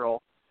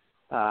neutral,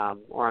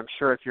 or I'm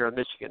sure if you're a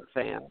Michigan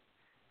fan.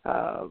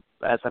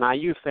 As an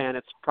IU fan,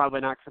 it's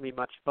probably not going to be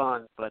much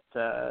fun, but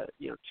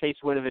Chase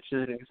Winovich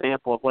is an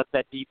example of what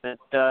that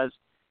defense does.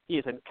 He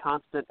is in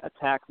constant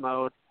attack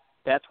mode.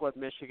 That's what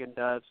Michigan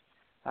does.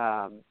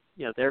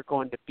 They're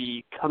going to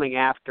be coming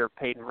after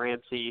Peyton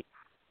Ramsey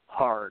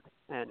hard,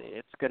 and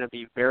it's going to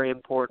be very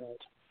important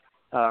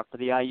for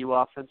the IU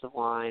offensive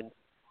line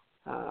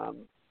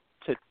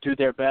to do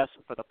their best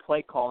for the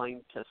play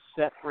calling to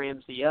set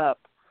Ramsey up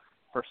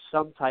for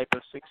some type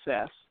of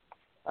success.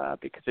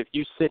 Because if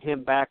you sit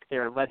him back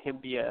there and let him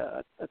be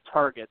a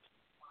target,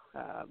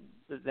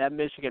 that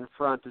Michigan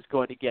front is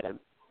going to get him,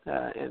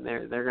 and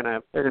they're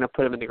gonna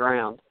put him in the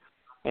ground.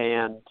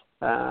 And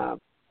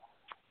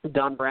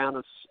Don Brown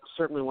is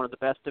certainly one of the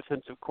best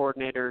defensive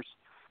coordinators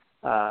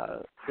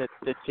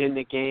that's in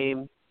the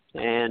game.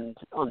 And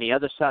on the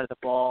other side of the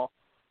ball,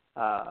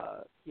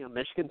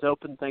 Michigan's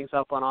opened things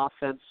up on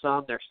offense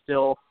some. They're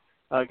still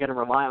going to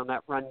rely on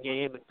that run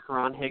game, and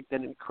Karan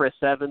Higdon and Chris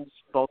Evans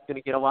both going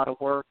to get a lot of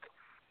work.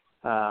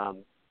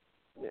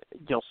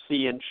 You'll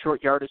see in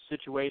short yardage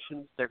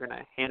situations, they're going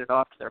to hand it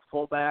off to their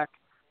fullback,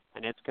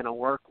 and it's going to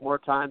work more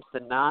times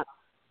than not.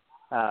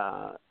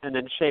 And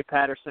then Shea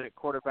Patterson at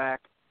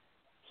quarterback,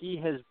 he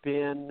has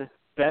been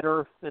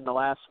better in the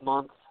last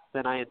month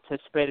than I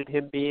anticipated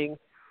him being.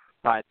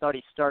 I thought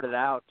he started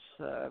out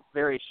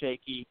very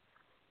shaky,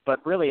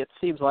 but really it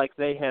seems like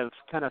they have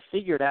kind of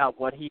figured out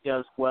what he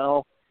does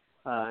well,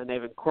 and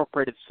they've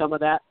incorporated some of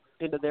that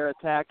into their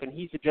attack, and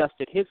he's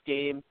adjusted his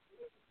game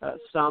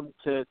some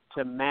to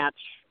match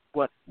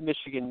what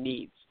Michigan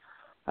needs.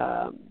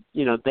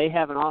 They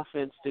have an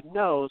offense that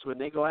knows when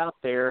they go out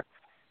there,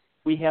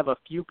 we have a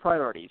few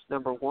priorities.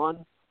 Number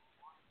one,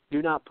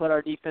 do not put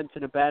our defense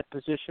in a bad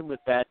position with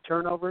bad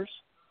turnovers.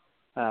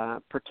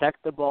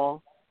 Protect the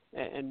ball.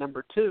 And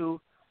number two,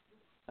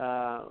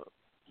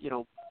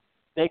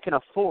 they can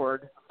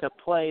afford to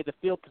play the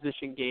field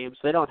position games.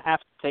 They don't have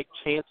to take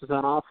chances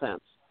on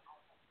offense.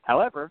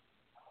 However,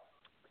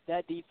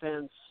 that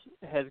defense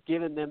has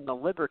given them the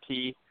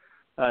liberty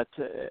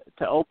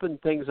to open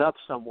things up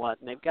somewhat,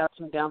 and they've got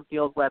some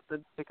downfield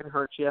weapons that can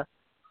hurt you.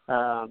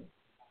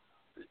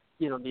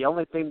 The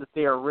only thing that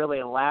they are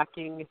really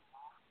lacking,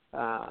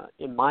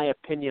 in my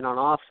opinion, on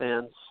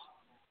offense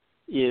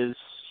is,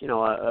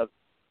 a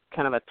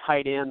kind of a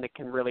tight end that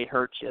can really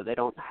hurt you. They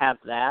don't have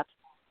that.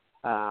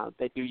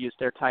 They do use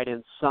their tight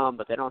end some,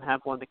 but they don't have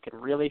one that can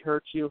really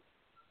hurt you.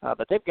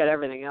 But they've got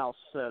everything else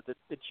that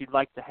you'd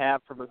like to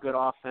have from a good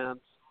offense.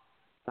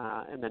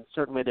 And then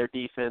certainly their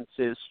defense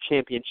is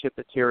championship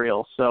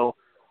material. So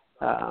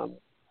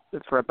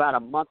for about a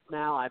month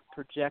now, I've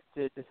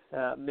projected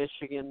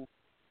Michigan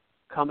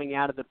coming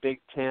out of the Big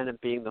Ten and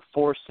being the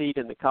 4 seed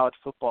in the college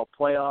football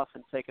playoff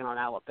and taking on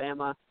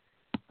Alabama.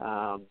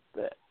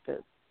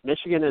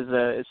 Michigan is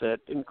an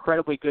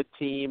incredibly good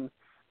team,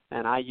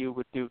 and IU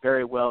would do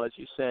very well, as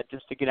you said,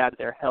 just to get out of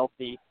there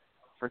healthy,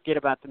 forget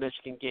about the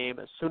Michigan game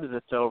as soon as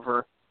it's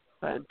over,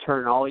 and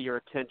turn all your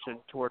attention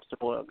towards the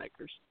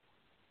Boilermakers.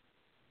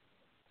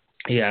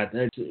 Yeah,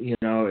 that's,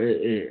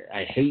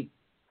 I hate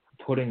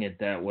putting it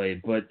that way,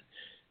 but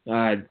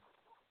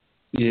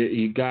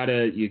you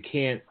gotta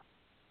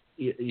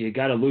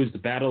lose the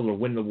battle to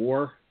win the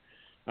war,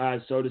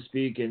 so to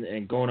speak,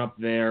 and going up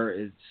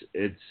there,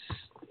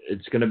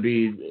 it's gonna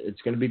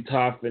be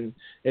tough. And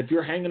if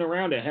you're hanging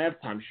around at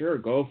halftime, sure,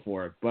 go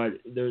for it.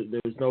 But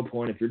there's no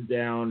point if you're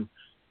down,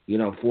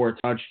 4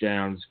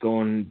 touchdowns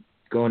going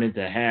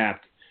into half.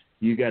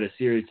 You got to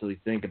seriously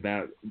think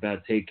about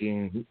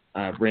taking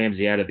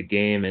Ramsey out of the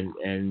game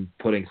and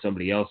putting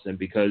somebody else in,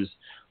 because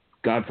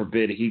God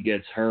forbid he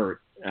gets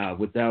hurt.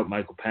 Without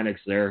Michael Penix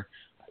there,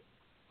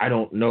 I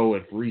don't know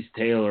if Reese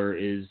Taylor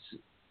is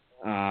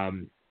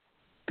going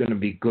to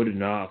be good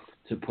enough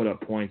to put up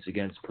points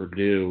against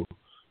Purdue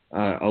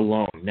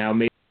alone. Now,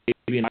 maybe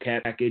in a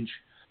package,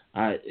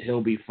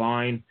 he'll be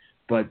fine,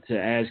 but to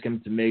ask him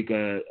to make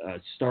a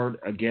start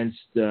against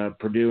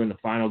Purdue in the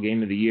final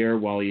game of the year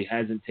while he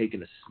hasn't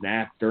taken a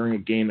snap during a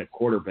game at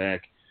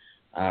quarterback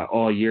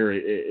all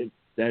year,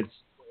 that's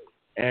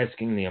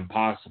asking the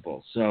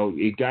impossible. So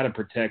you got to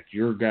protect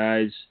your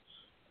guys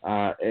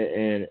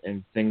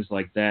and things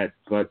like that.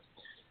 But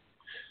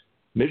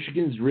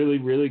Michigan's really,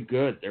 really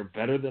good. They're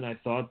better than I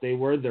thought they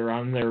were. They're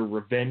on their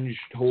revenge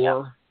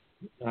tour,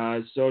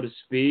 so to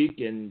speak.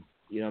 And,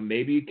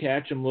 maybe you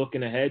catch them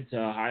looking ahead to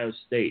Ohio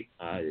State.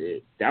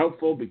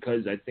 Doubtful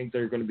because I think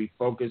they're going to be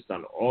focused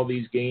on all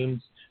these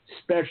games,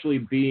 especially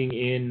being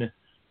in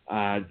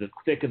the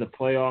thick of the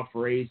playoff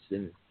race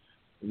and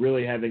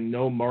really having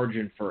no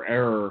margin for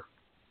error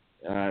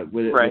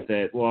with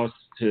that loss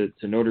to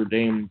Notre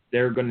Dame.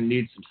 They're going to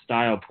need some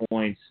style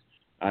points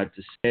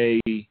to stay,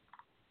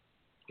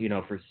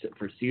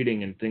 for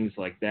seeding and things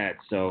like that.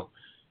 So,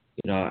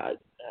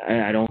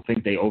 I don't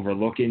think they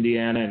overlook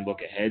Indiana and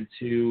look ahead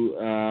to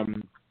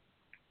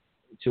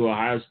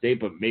Ohio State,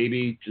 but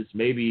maybe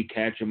you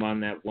catch them on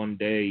that one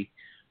day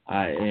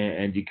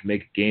and you can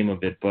make a game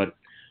of it. But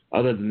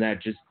other than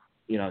that, just,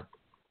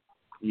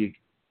 you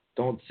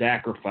don't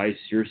sacrifice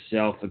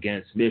yourself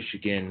against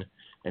Michigan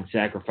and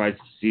sacrifice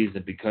the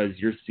season because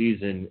your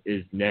season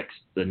is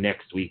the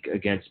next week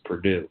against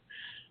Purdue.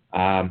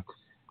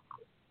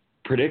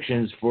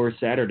 Predictions for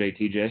Saturday,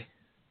 TJ?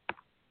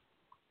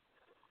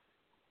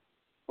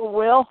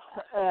 Well,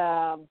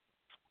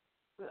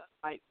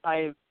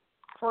 I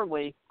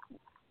firmly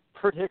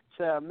predict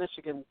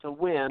Michigan to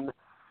win.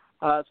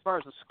 As far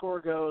as the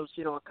score goes,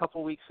 a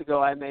couple weeks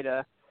ago I made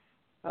a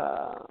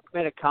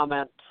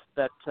comment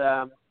that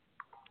I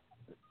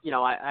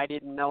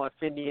didn't know if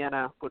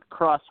Indiana would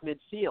cross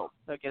midfield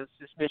against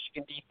this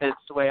Michigan defense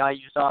the way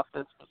IU's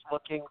offense was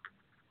looking.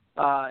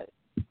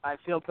 I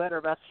feel better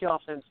about the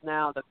offense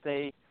now that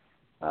they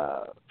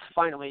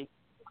finally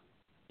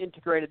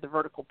integrated the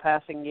vertical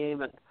passing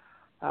game, and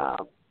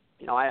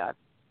I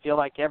feel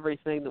like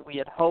everything that we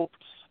had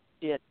hoped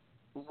it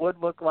would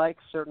look like,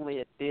 certainly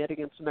it did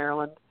against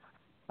Maryland.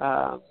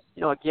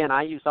 Again,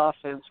 IU's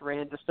offense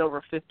ran just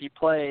over 50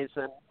 plays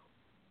and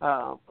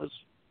was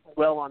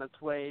well on its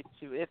way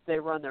to, if they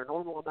run their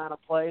normal amount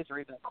of plays or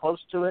even close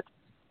to it,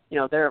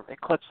 they're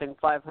eclipsing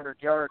 500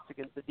 yards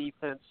against the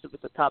defense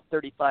with the top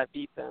 35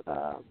 defense.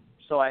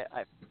 So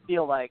I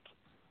feel like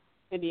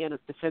Indiana's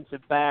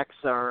defensive backs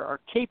are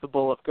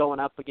capable of going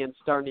up against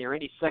darn near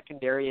any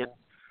secondary and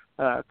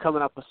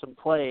coming up with some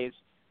plays.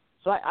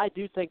 So I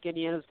do think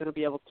Indiana's going to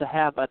be able to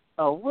have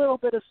a little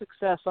bit of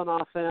success on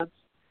offense.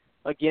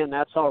 Again,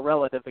 that's all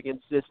relative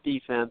against this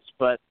defense,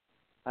 but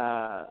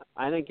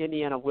I think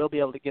Indiana will be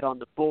able to get on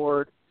the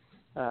board,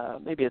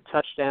 maybe a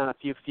touchdown, a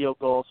few field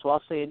goals. So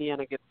I'll say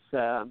Indiana gets,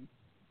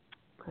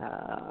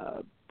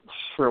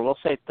 we'll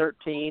say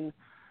 13.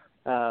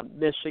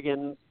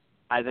 Michigan,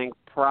 I think,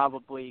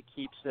 probably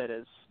keeps it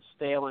as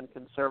stale and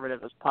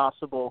conservative as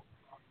possible.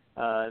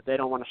 They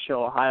don't want to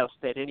show Ohio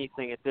State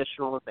anything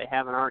additional that they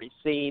haven't already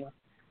seen.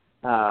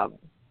 So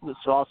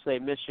I'll say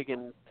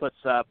Michigan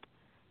puts up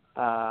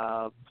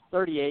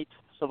 38.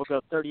 So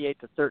we'll go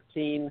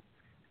 38-13.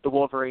 The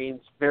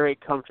Wolverines very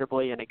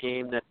comfortably in a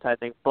game that I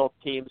think both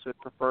teams would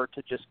prefer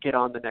to just get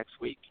on the next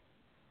week.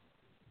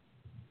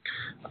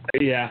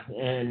 Yeah,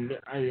 and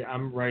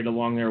I'm right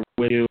along there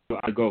with you.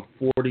 I go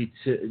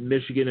 42.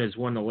 Michigan has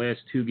won the last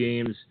two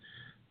games,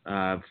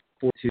 4-7,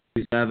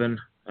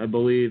 I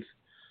believe.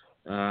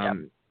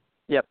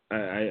 Yep.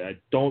 I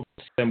don't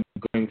see them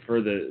going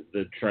for the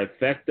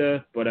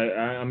trifecta, but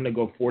I'm going to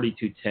go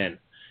 42-10.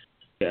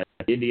 Yeah,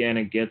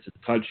 Indiana gets a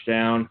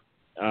touchdown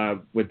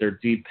with their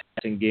deep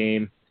passing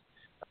game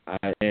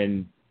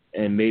and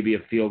maybe a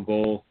field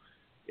goal.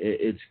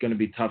 It's going to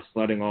be tough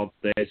sledding all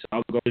day. So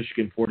I'll go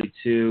Michigan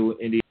 42,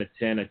 Indiana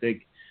 10.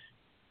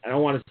 I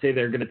don't want to say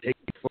they're going to take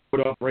the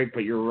foot off, right?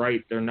 But you're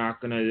right. They're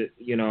not going to,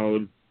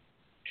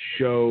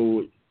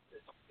 show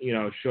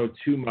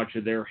too much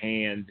of their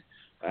hand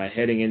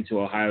heading into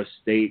Ohio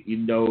State.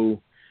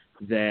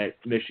 That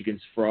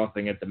Michigan's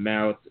frothing at the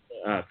mouth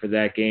for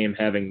that game,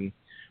 having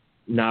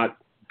not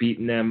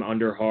beaten them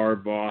under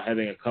Harbaugh,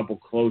 having a couple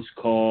close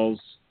calls,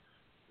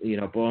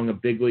 blowing a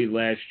big lead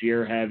last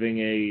year, having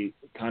a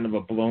kind of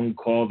a blown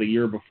call the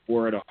year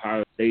before at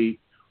Ohio State,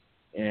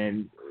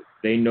 and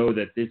they know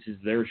that this is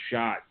their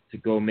shot to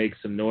go make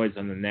some noise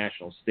on the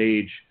national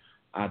stage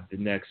the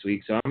next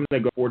week. So I'm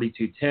going to go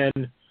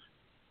 42-10.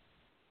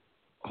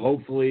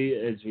 Hopefully,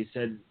 as we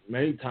said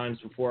many times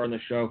before on the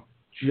show,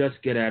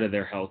 just get out of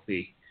there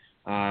healthy.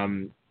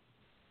 And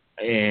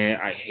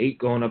I hate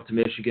going up to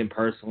Michigan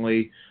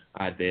personally.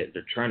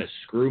 They're trying to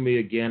screw me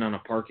again on a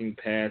parking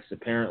pass.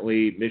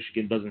 Apparently,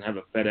 Michigan doesn't have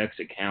a FedEx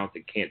account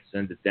and can't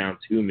send it down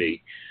to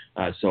me.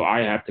 So I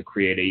have to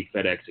create a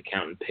FedEx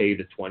account and pay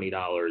the $20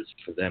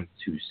 for them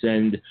to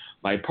send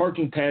my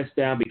parking pass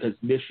down because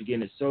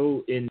Michigan is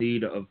so in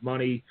need of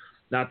money.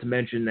 Not to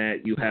mention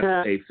that you have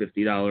to pay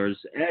 $50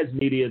 as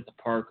media to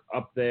park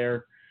up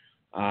there.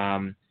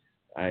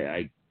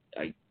 I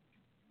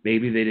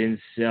maybe they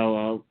didn't sell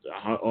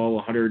all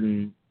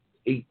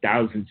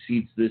 108,000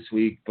 seats this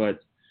week,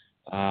 but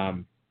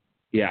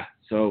yeah.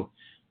 So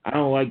I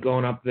don't like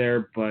going up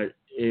there, but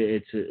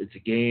it's a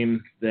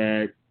game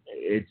that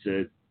it's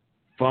a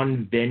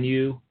fun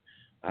venue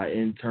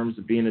in terms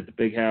of being at the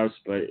Big House,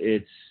 but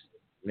it's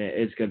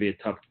going to be a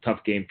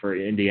tough game for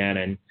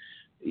Indiana, and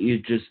you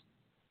just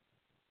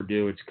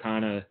do. It's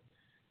kind of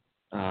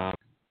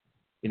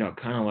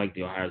like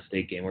the Ohio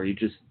State game where you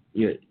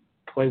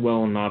play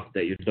well enough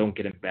that you don't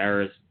get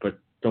embarrassed, but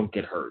don't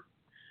get hurt.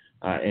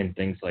 and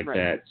things like Right.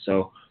 that.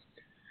 So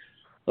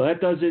well,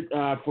 that does it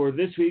for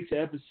this week's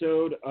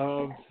episode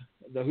of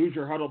the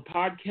Hoosier Huddle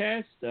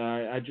podcast.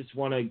 I just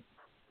want to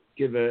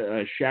give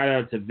a shout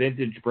out to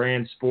Vintage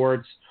Brand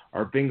Sports.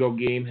 Our bingo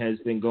game has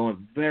been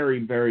going very,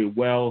 very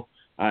well.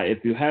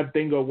 If you have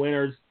bingo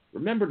winners,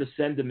 remember to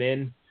send them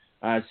in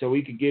so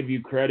we could give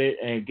you credit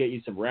and get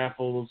you some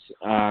raffles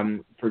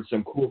for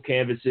some cool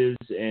canvases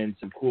and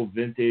some cool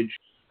vintage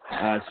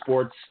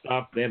sports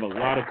stuff. They have a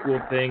lot of cool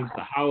things.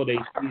 The holiday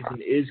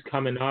season is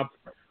coming up.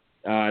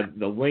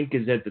 The link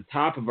is at the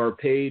top of our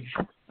page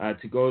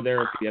to go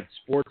there if you have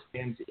sports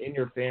fans in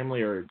your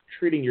family or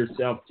treating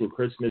yourself to a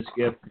Christmas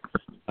gift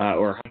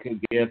or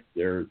Hanukkah gift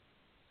or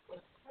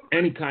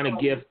any kind of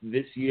gift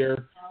this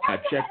year.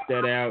 Check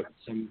that out.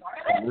 Some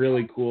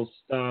really cool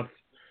stuff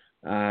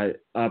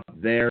up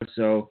there.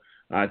 So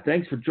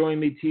thanks for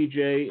joining me,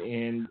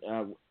 TJ, and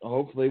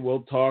hopefully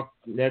we'll talk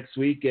next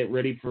week. Get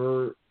ready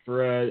for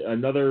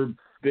another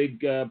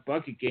big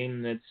bucket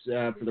game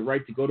that's for the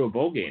right to go to a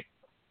bowl game.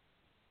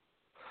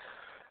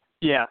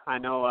 Yeah, I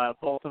know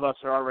both of us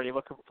are already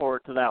looking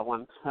forward to that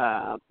one.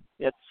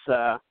 It's,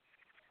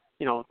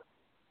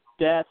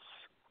 that's,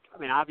 I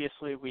mean,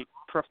 obviously we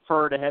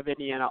prefer to have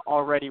Indiana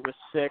already with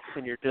 6,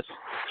 and you're just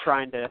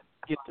trying to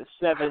get to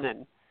 7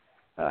 and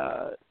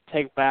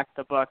take back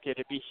the bucket.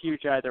 It'd be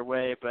huge either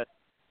way, but,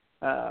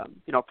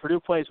 Purdue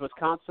plays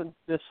Wisconsin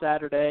this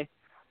Saturday.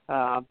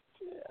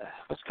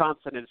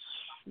 Wisconsin is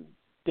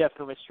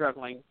definitely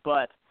struggling,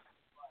 but,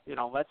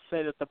 let's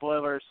say that the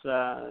Boilers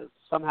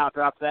somehow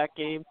drop that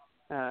game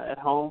at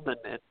home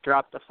and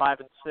drop to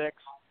 5-6.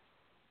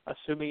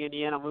 Assuming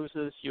Indiana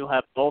loses, you'll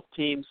have both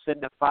teams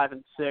sitting at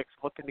 5-6,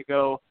 looking to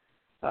go,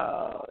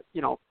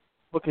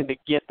 looking to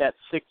get that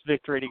 6th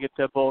victory to get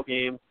to a bowl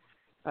game.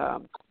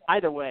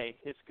 Either way,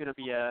 it's going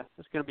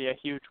to be a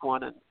huge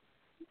one, and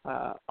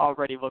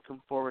already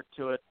looking forward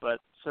to it. But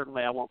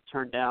certainly, I won't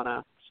turn down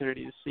an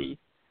opportunity to see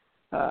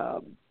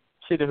the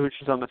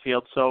Hoosiers on the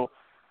field. So,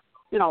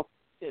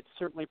 it's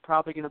certainly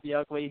probably going to be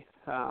ugly,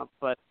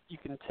 but you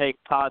can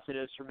take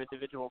positives from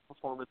individual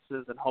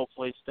performances and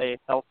hopefully stay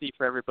healthy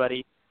for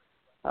everybody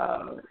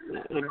and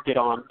get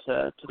on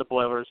to the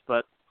Boilers.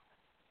 But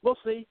we'll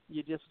see.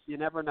 You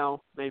never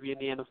know. Maybe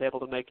Indiana's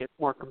able to make it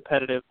more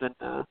competitive than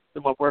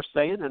what we're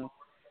saying, and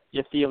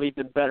you feel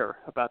even better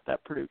about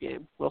that Purdue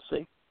game. We'll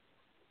see.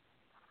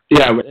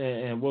 Yeah,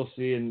 and we'll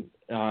see, and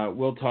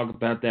we'll talk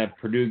about that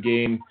Purdue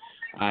game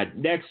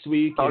next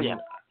week. Oh, yeah.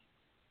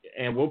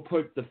 And we'll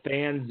put the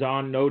fans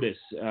on notice.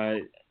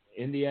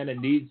 Indiana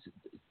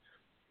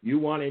you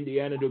want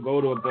Indiana to go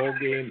to a bowl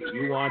game.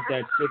 You want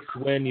that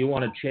 6th win. You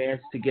want a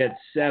chance to get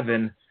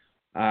 7.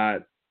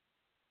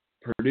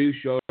 Purdue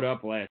showed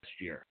up last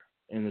year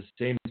in the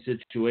same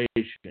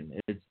situation.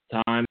 It's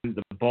time.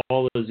 The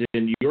ball is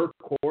in your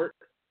court.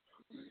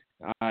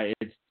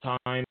 It's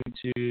time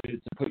to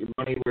put your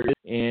money where it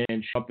is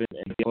and show up in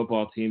the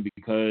football team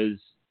because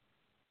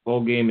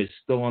bowl game is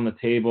still on the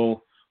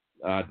table.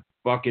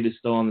 Bucket is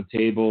still on the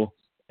table,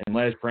 and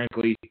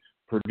frankly,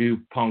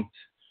 Purdue punked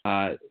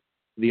the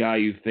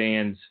IU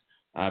fans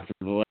for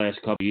the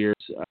last couple of years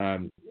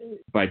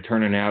by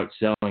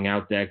selling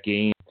out that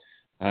game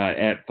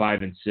at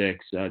 5-6.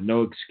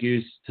 No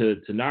excuse to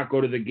not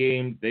go to the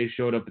game. They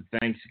showed up at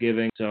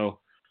Thanksgiving, so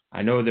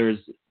I know there's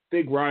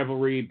big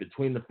rivalry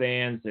between the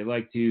fans. They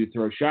like to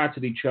throw shots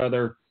at each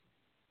other.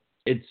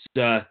 It's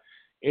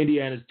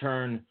Indiana's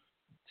turn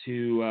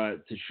to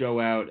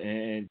show out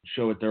and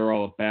show what they're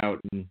all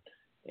about,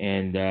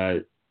 and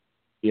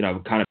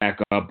kind of back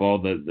up all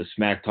the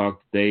smack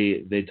talk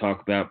they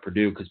talk about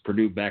Purdue, because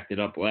Purdue backed it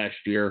up last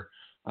year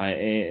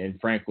and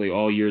frankly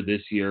all year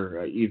this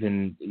year,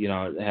 even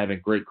having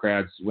great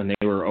crowds when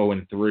they were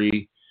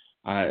 0-3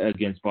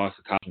 against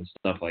Boston College and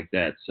stuff like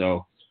that.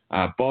 So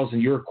ball's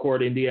in your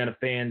court, Indiana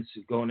fans,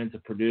 going into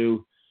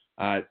Purdue.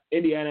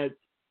 Indiana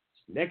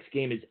next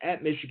game is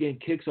at Michigan,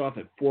 kicks off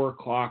at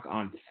 4:00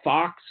 on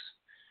Fox.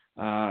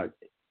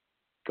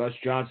 Gus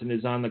Johnson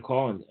is on the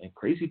call, and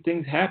crazy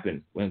things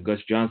happen when Gus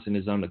Johnson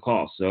is on the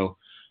call. So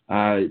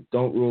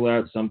don't rule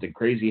out something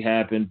crazy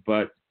happen,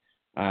 but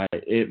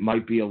it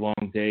might be a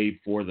long day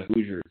for the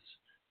Hoosiers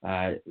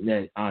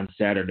on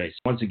Saturday. So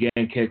once again,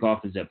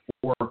 kickoff is at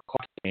 4:00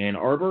 in Ann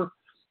Arbor.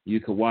 You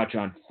can watch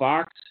on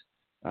Fox,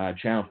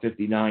 Channel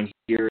 59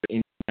 here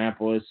in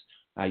Indianapolis.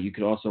 You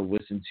could also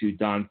listen to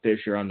Don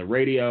Fisher on the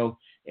radio,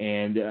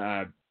 and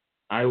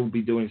I will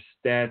be doing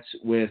stats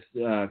with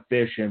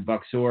Fish and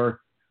Buxor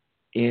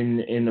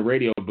in the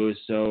radio booth.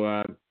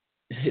 So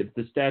if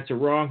the stats are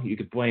wrong, you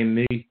could blame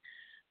me,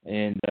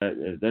 and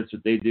that's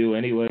what they do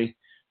anyway.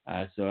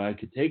 So I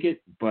could take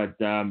it, but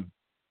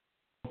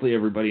hopefully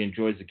everybody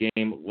enjoys the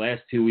game.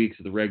 Last 2 weeks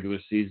of the regular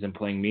season,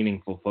 playing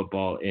meaningful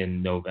football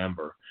in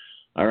November.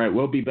 All right,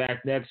 we'll be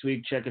back next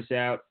week. Check us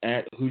out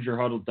at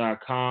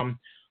HoosierHuddle.com.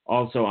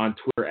 Also on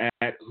Twitter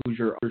at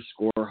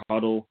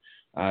Hoosier_Huddle.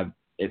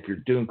 If you're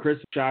doing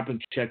Christmas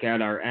shopping, check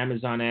out our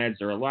Amazon ads.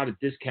 There are a lot of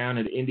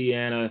discounted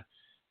Indiana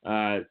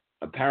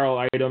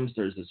apparel items.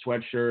 There's a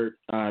sweatshirt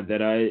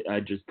that I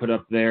just put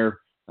up there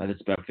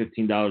That's about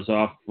 $15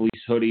 off. Fleece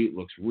hoodie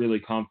looks really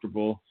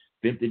comfortable.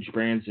 Vintage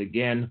Brands,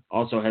 again,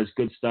 also has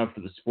good stuff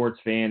for the sports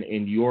fan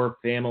in your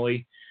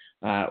family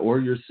or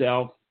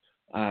yourself.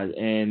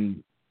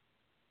 And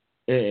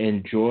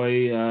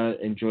enjoy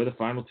the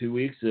final 2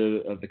 weeks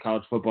of the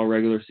college football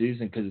regular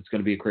season, because it's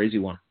going to be a crazy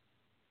one.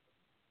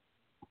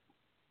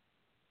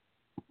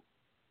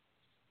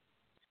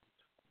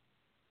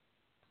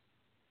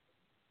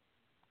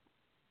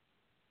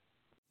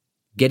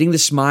 Getting the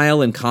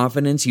smile and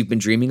confidence you've been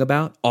dreaming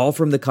about, all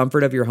from the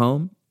comfort of your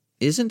home,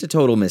 isn't a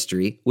total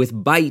mystery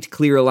with Byte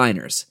clear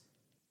aligners.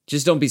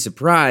 Just don't be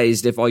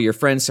surprised if all your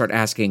friends start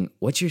asking,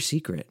 "What's your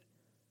secret?"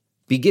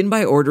 Begin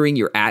by ordering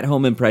your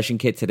at-home impression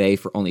kit today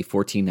for only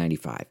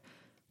 $14.95.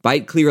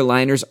 Byte clear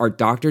aligners are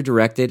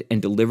doctor-directed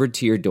and delivered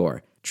to your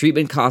door.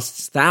 Treatment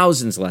costs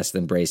thousands less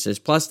than braces,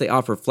 plus they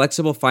offer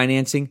flexible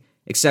financing,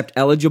 accept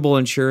eligible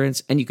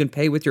insurance, and you can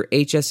pay with your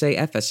HSA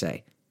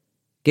FSA.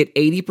 Get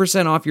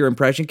 80% off your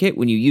impression kit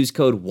when you use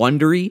code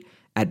WONDERY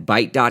at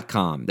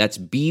Byte.com. That's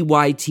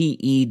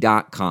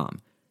BYTE.com.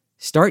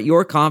 Start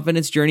your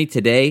confidence journey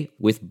today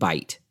with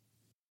Byte.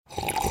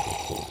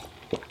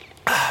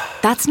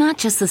 That's not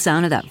just the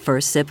sound of that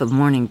first sip of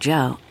Morning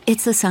Joe.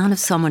 It's the sound of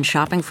someone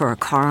shopping for a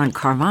car on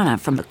Carvana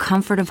from the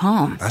comfort of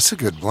home. That's a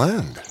good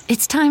blend.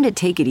 It's time to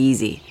take it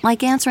easy,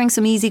 like answering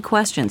some easy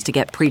questions to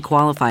get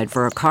pre-qualified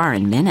for a car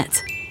in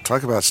minutes.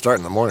 Talk about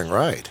starting the morning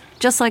right.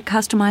 Just like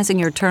customizing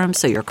your terms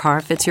so your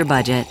car fits your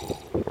budget.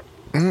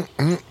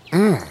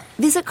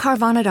 Visit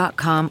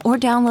Carvana.com or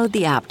download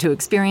the app to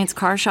experience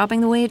car shopping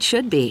the way it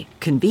should be.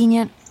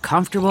 Convenient,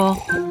 comfortable.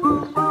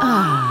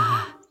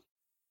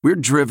 We're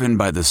driven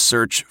by the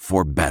search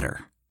for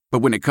better. But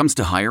when it comes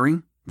to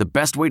hiring, the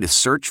best way to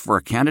search for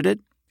a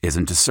candidate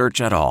isn't to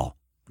search at all.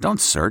 Don't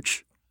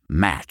search.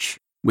 Match.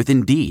 With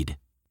Indeed.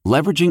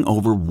 Leveraging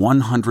over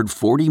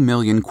 140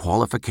 million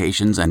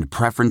qualifications and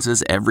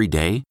preferences every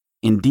day,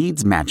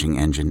 Indeed's matching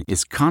engine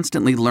is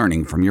constantly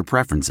learning from your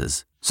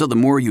preferences. So the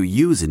more you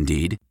use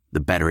Indeed,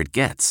 the better it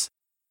gets.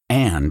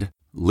 And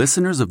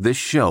listeners of this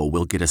show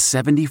will get a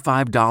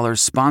 $75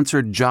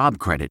 sponsored job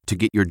credit to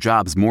get your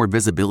jobs more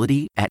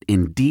visibility at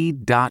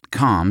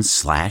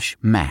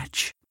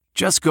Indeed.com/match.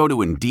 Just go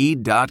to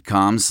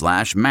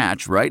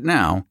Indeed.com/match right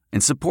now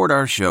and support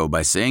our show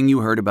by saying you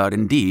heard about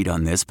Indeed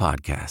on this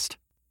podcast.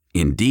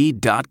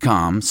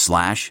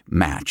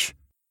 Indeed.com/match.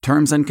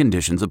 Terms and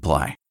conditions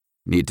apply.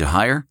 Need to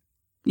hire?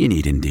 You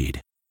need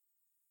Indeed.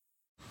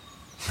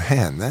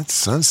 Man, that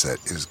sunset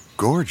is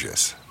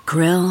gorgeous.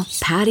 Grill,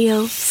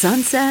 patio,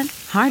 sunset.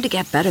 Hard to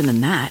get better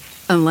than that.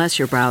 Unless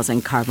you're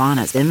browsing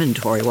Carvana's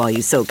inventory while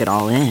you soak it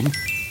all in.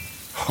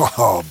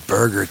 Oh,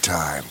 burger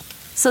time.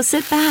 So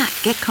sit back,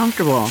 get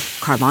comfortable.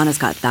 Carvana's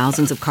got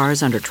thousands of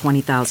cars under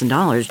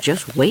 $20,000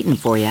 just waiting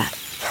for you.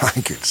 I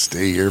could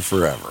stay here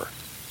forever.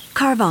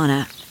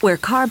 Carvana, where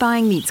car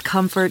buying meets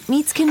comfort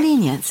meets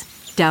convenience.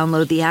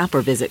 Download the app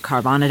or visit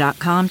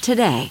Carvana.com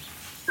today.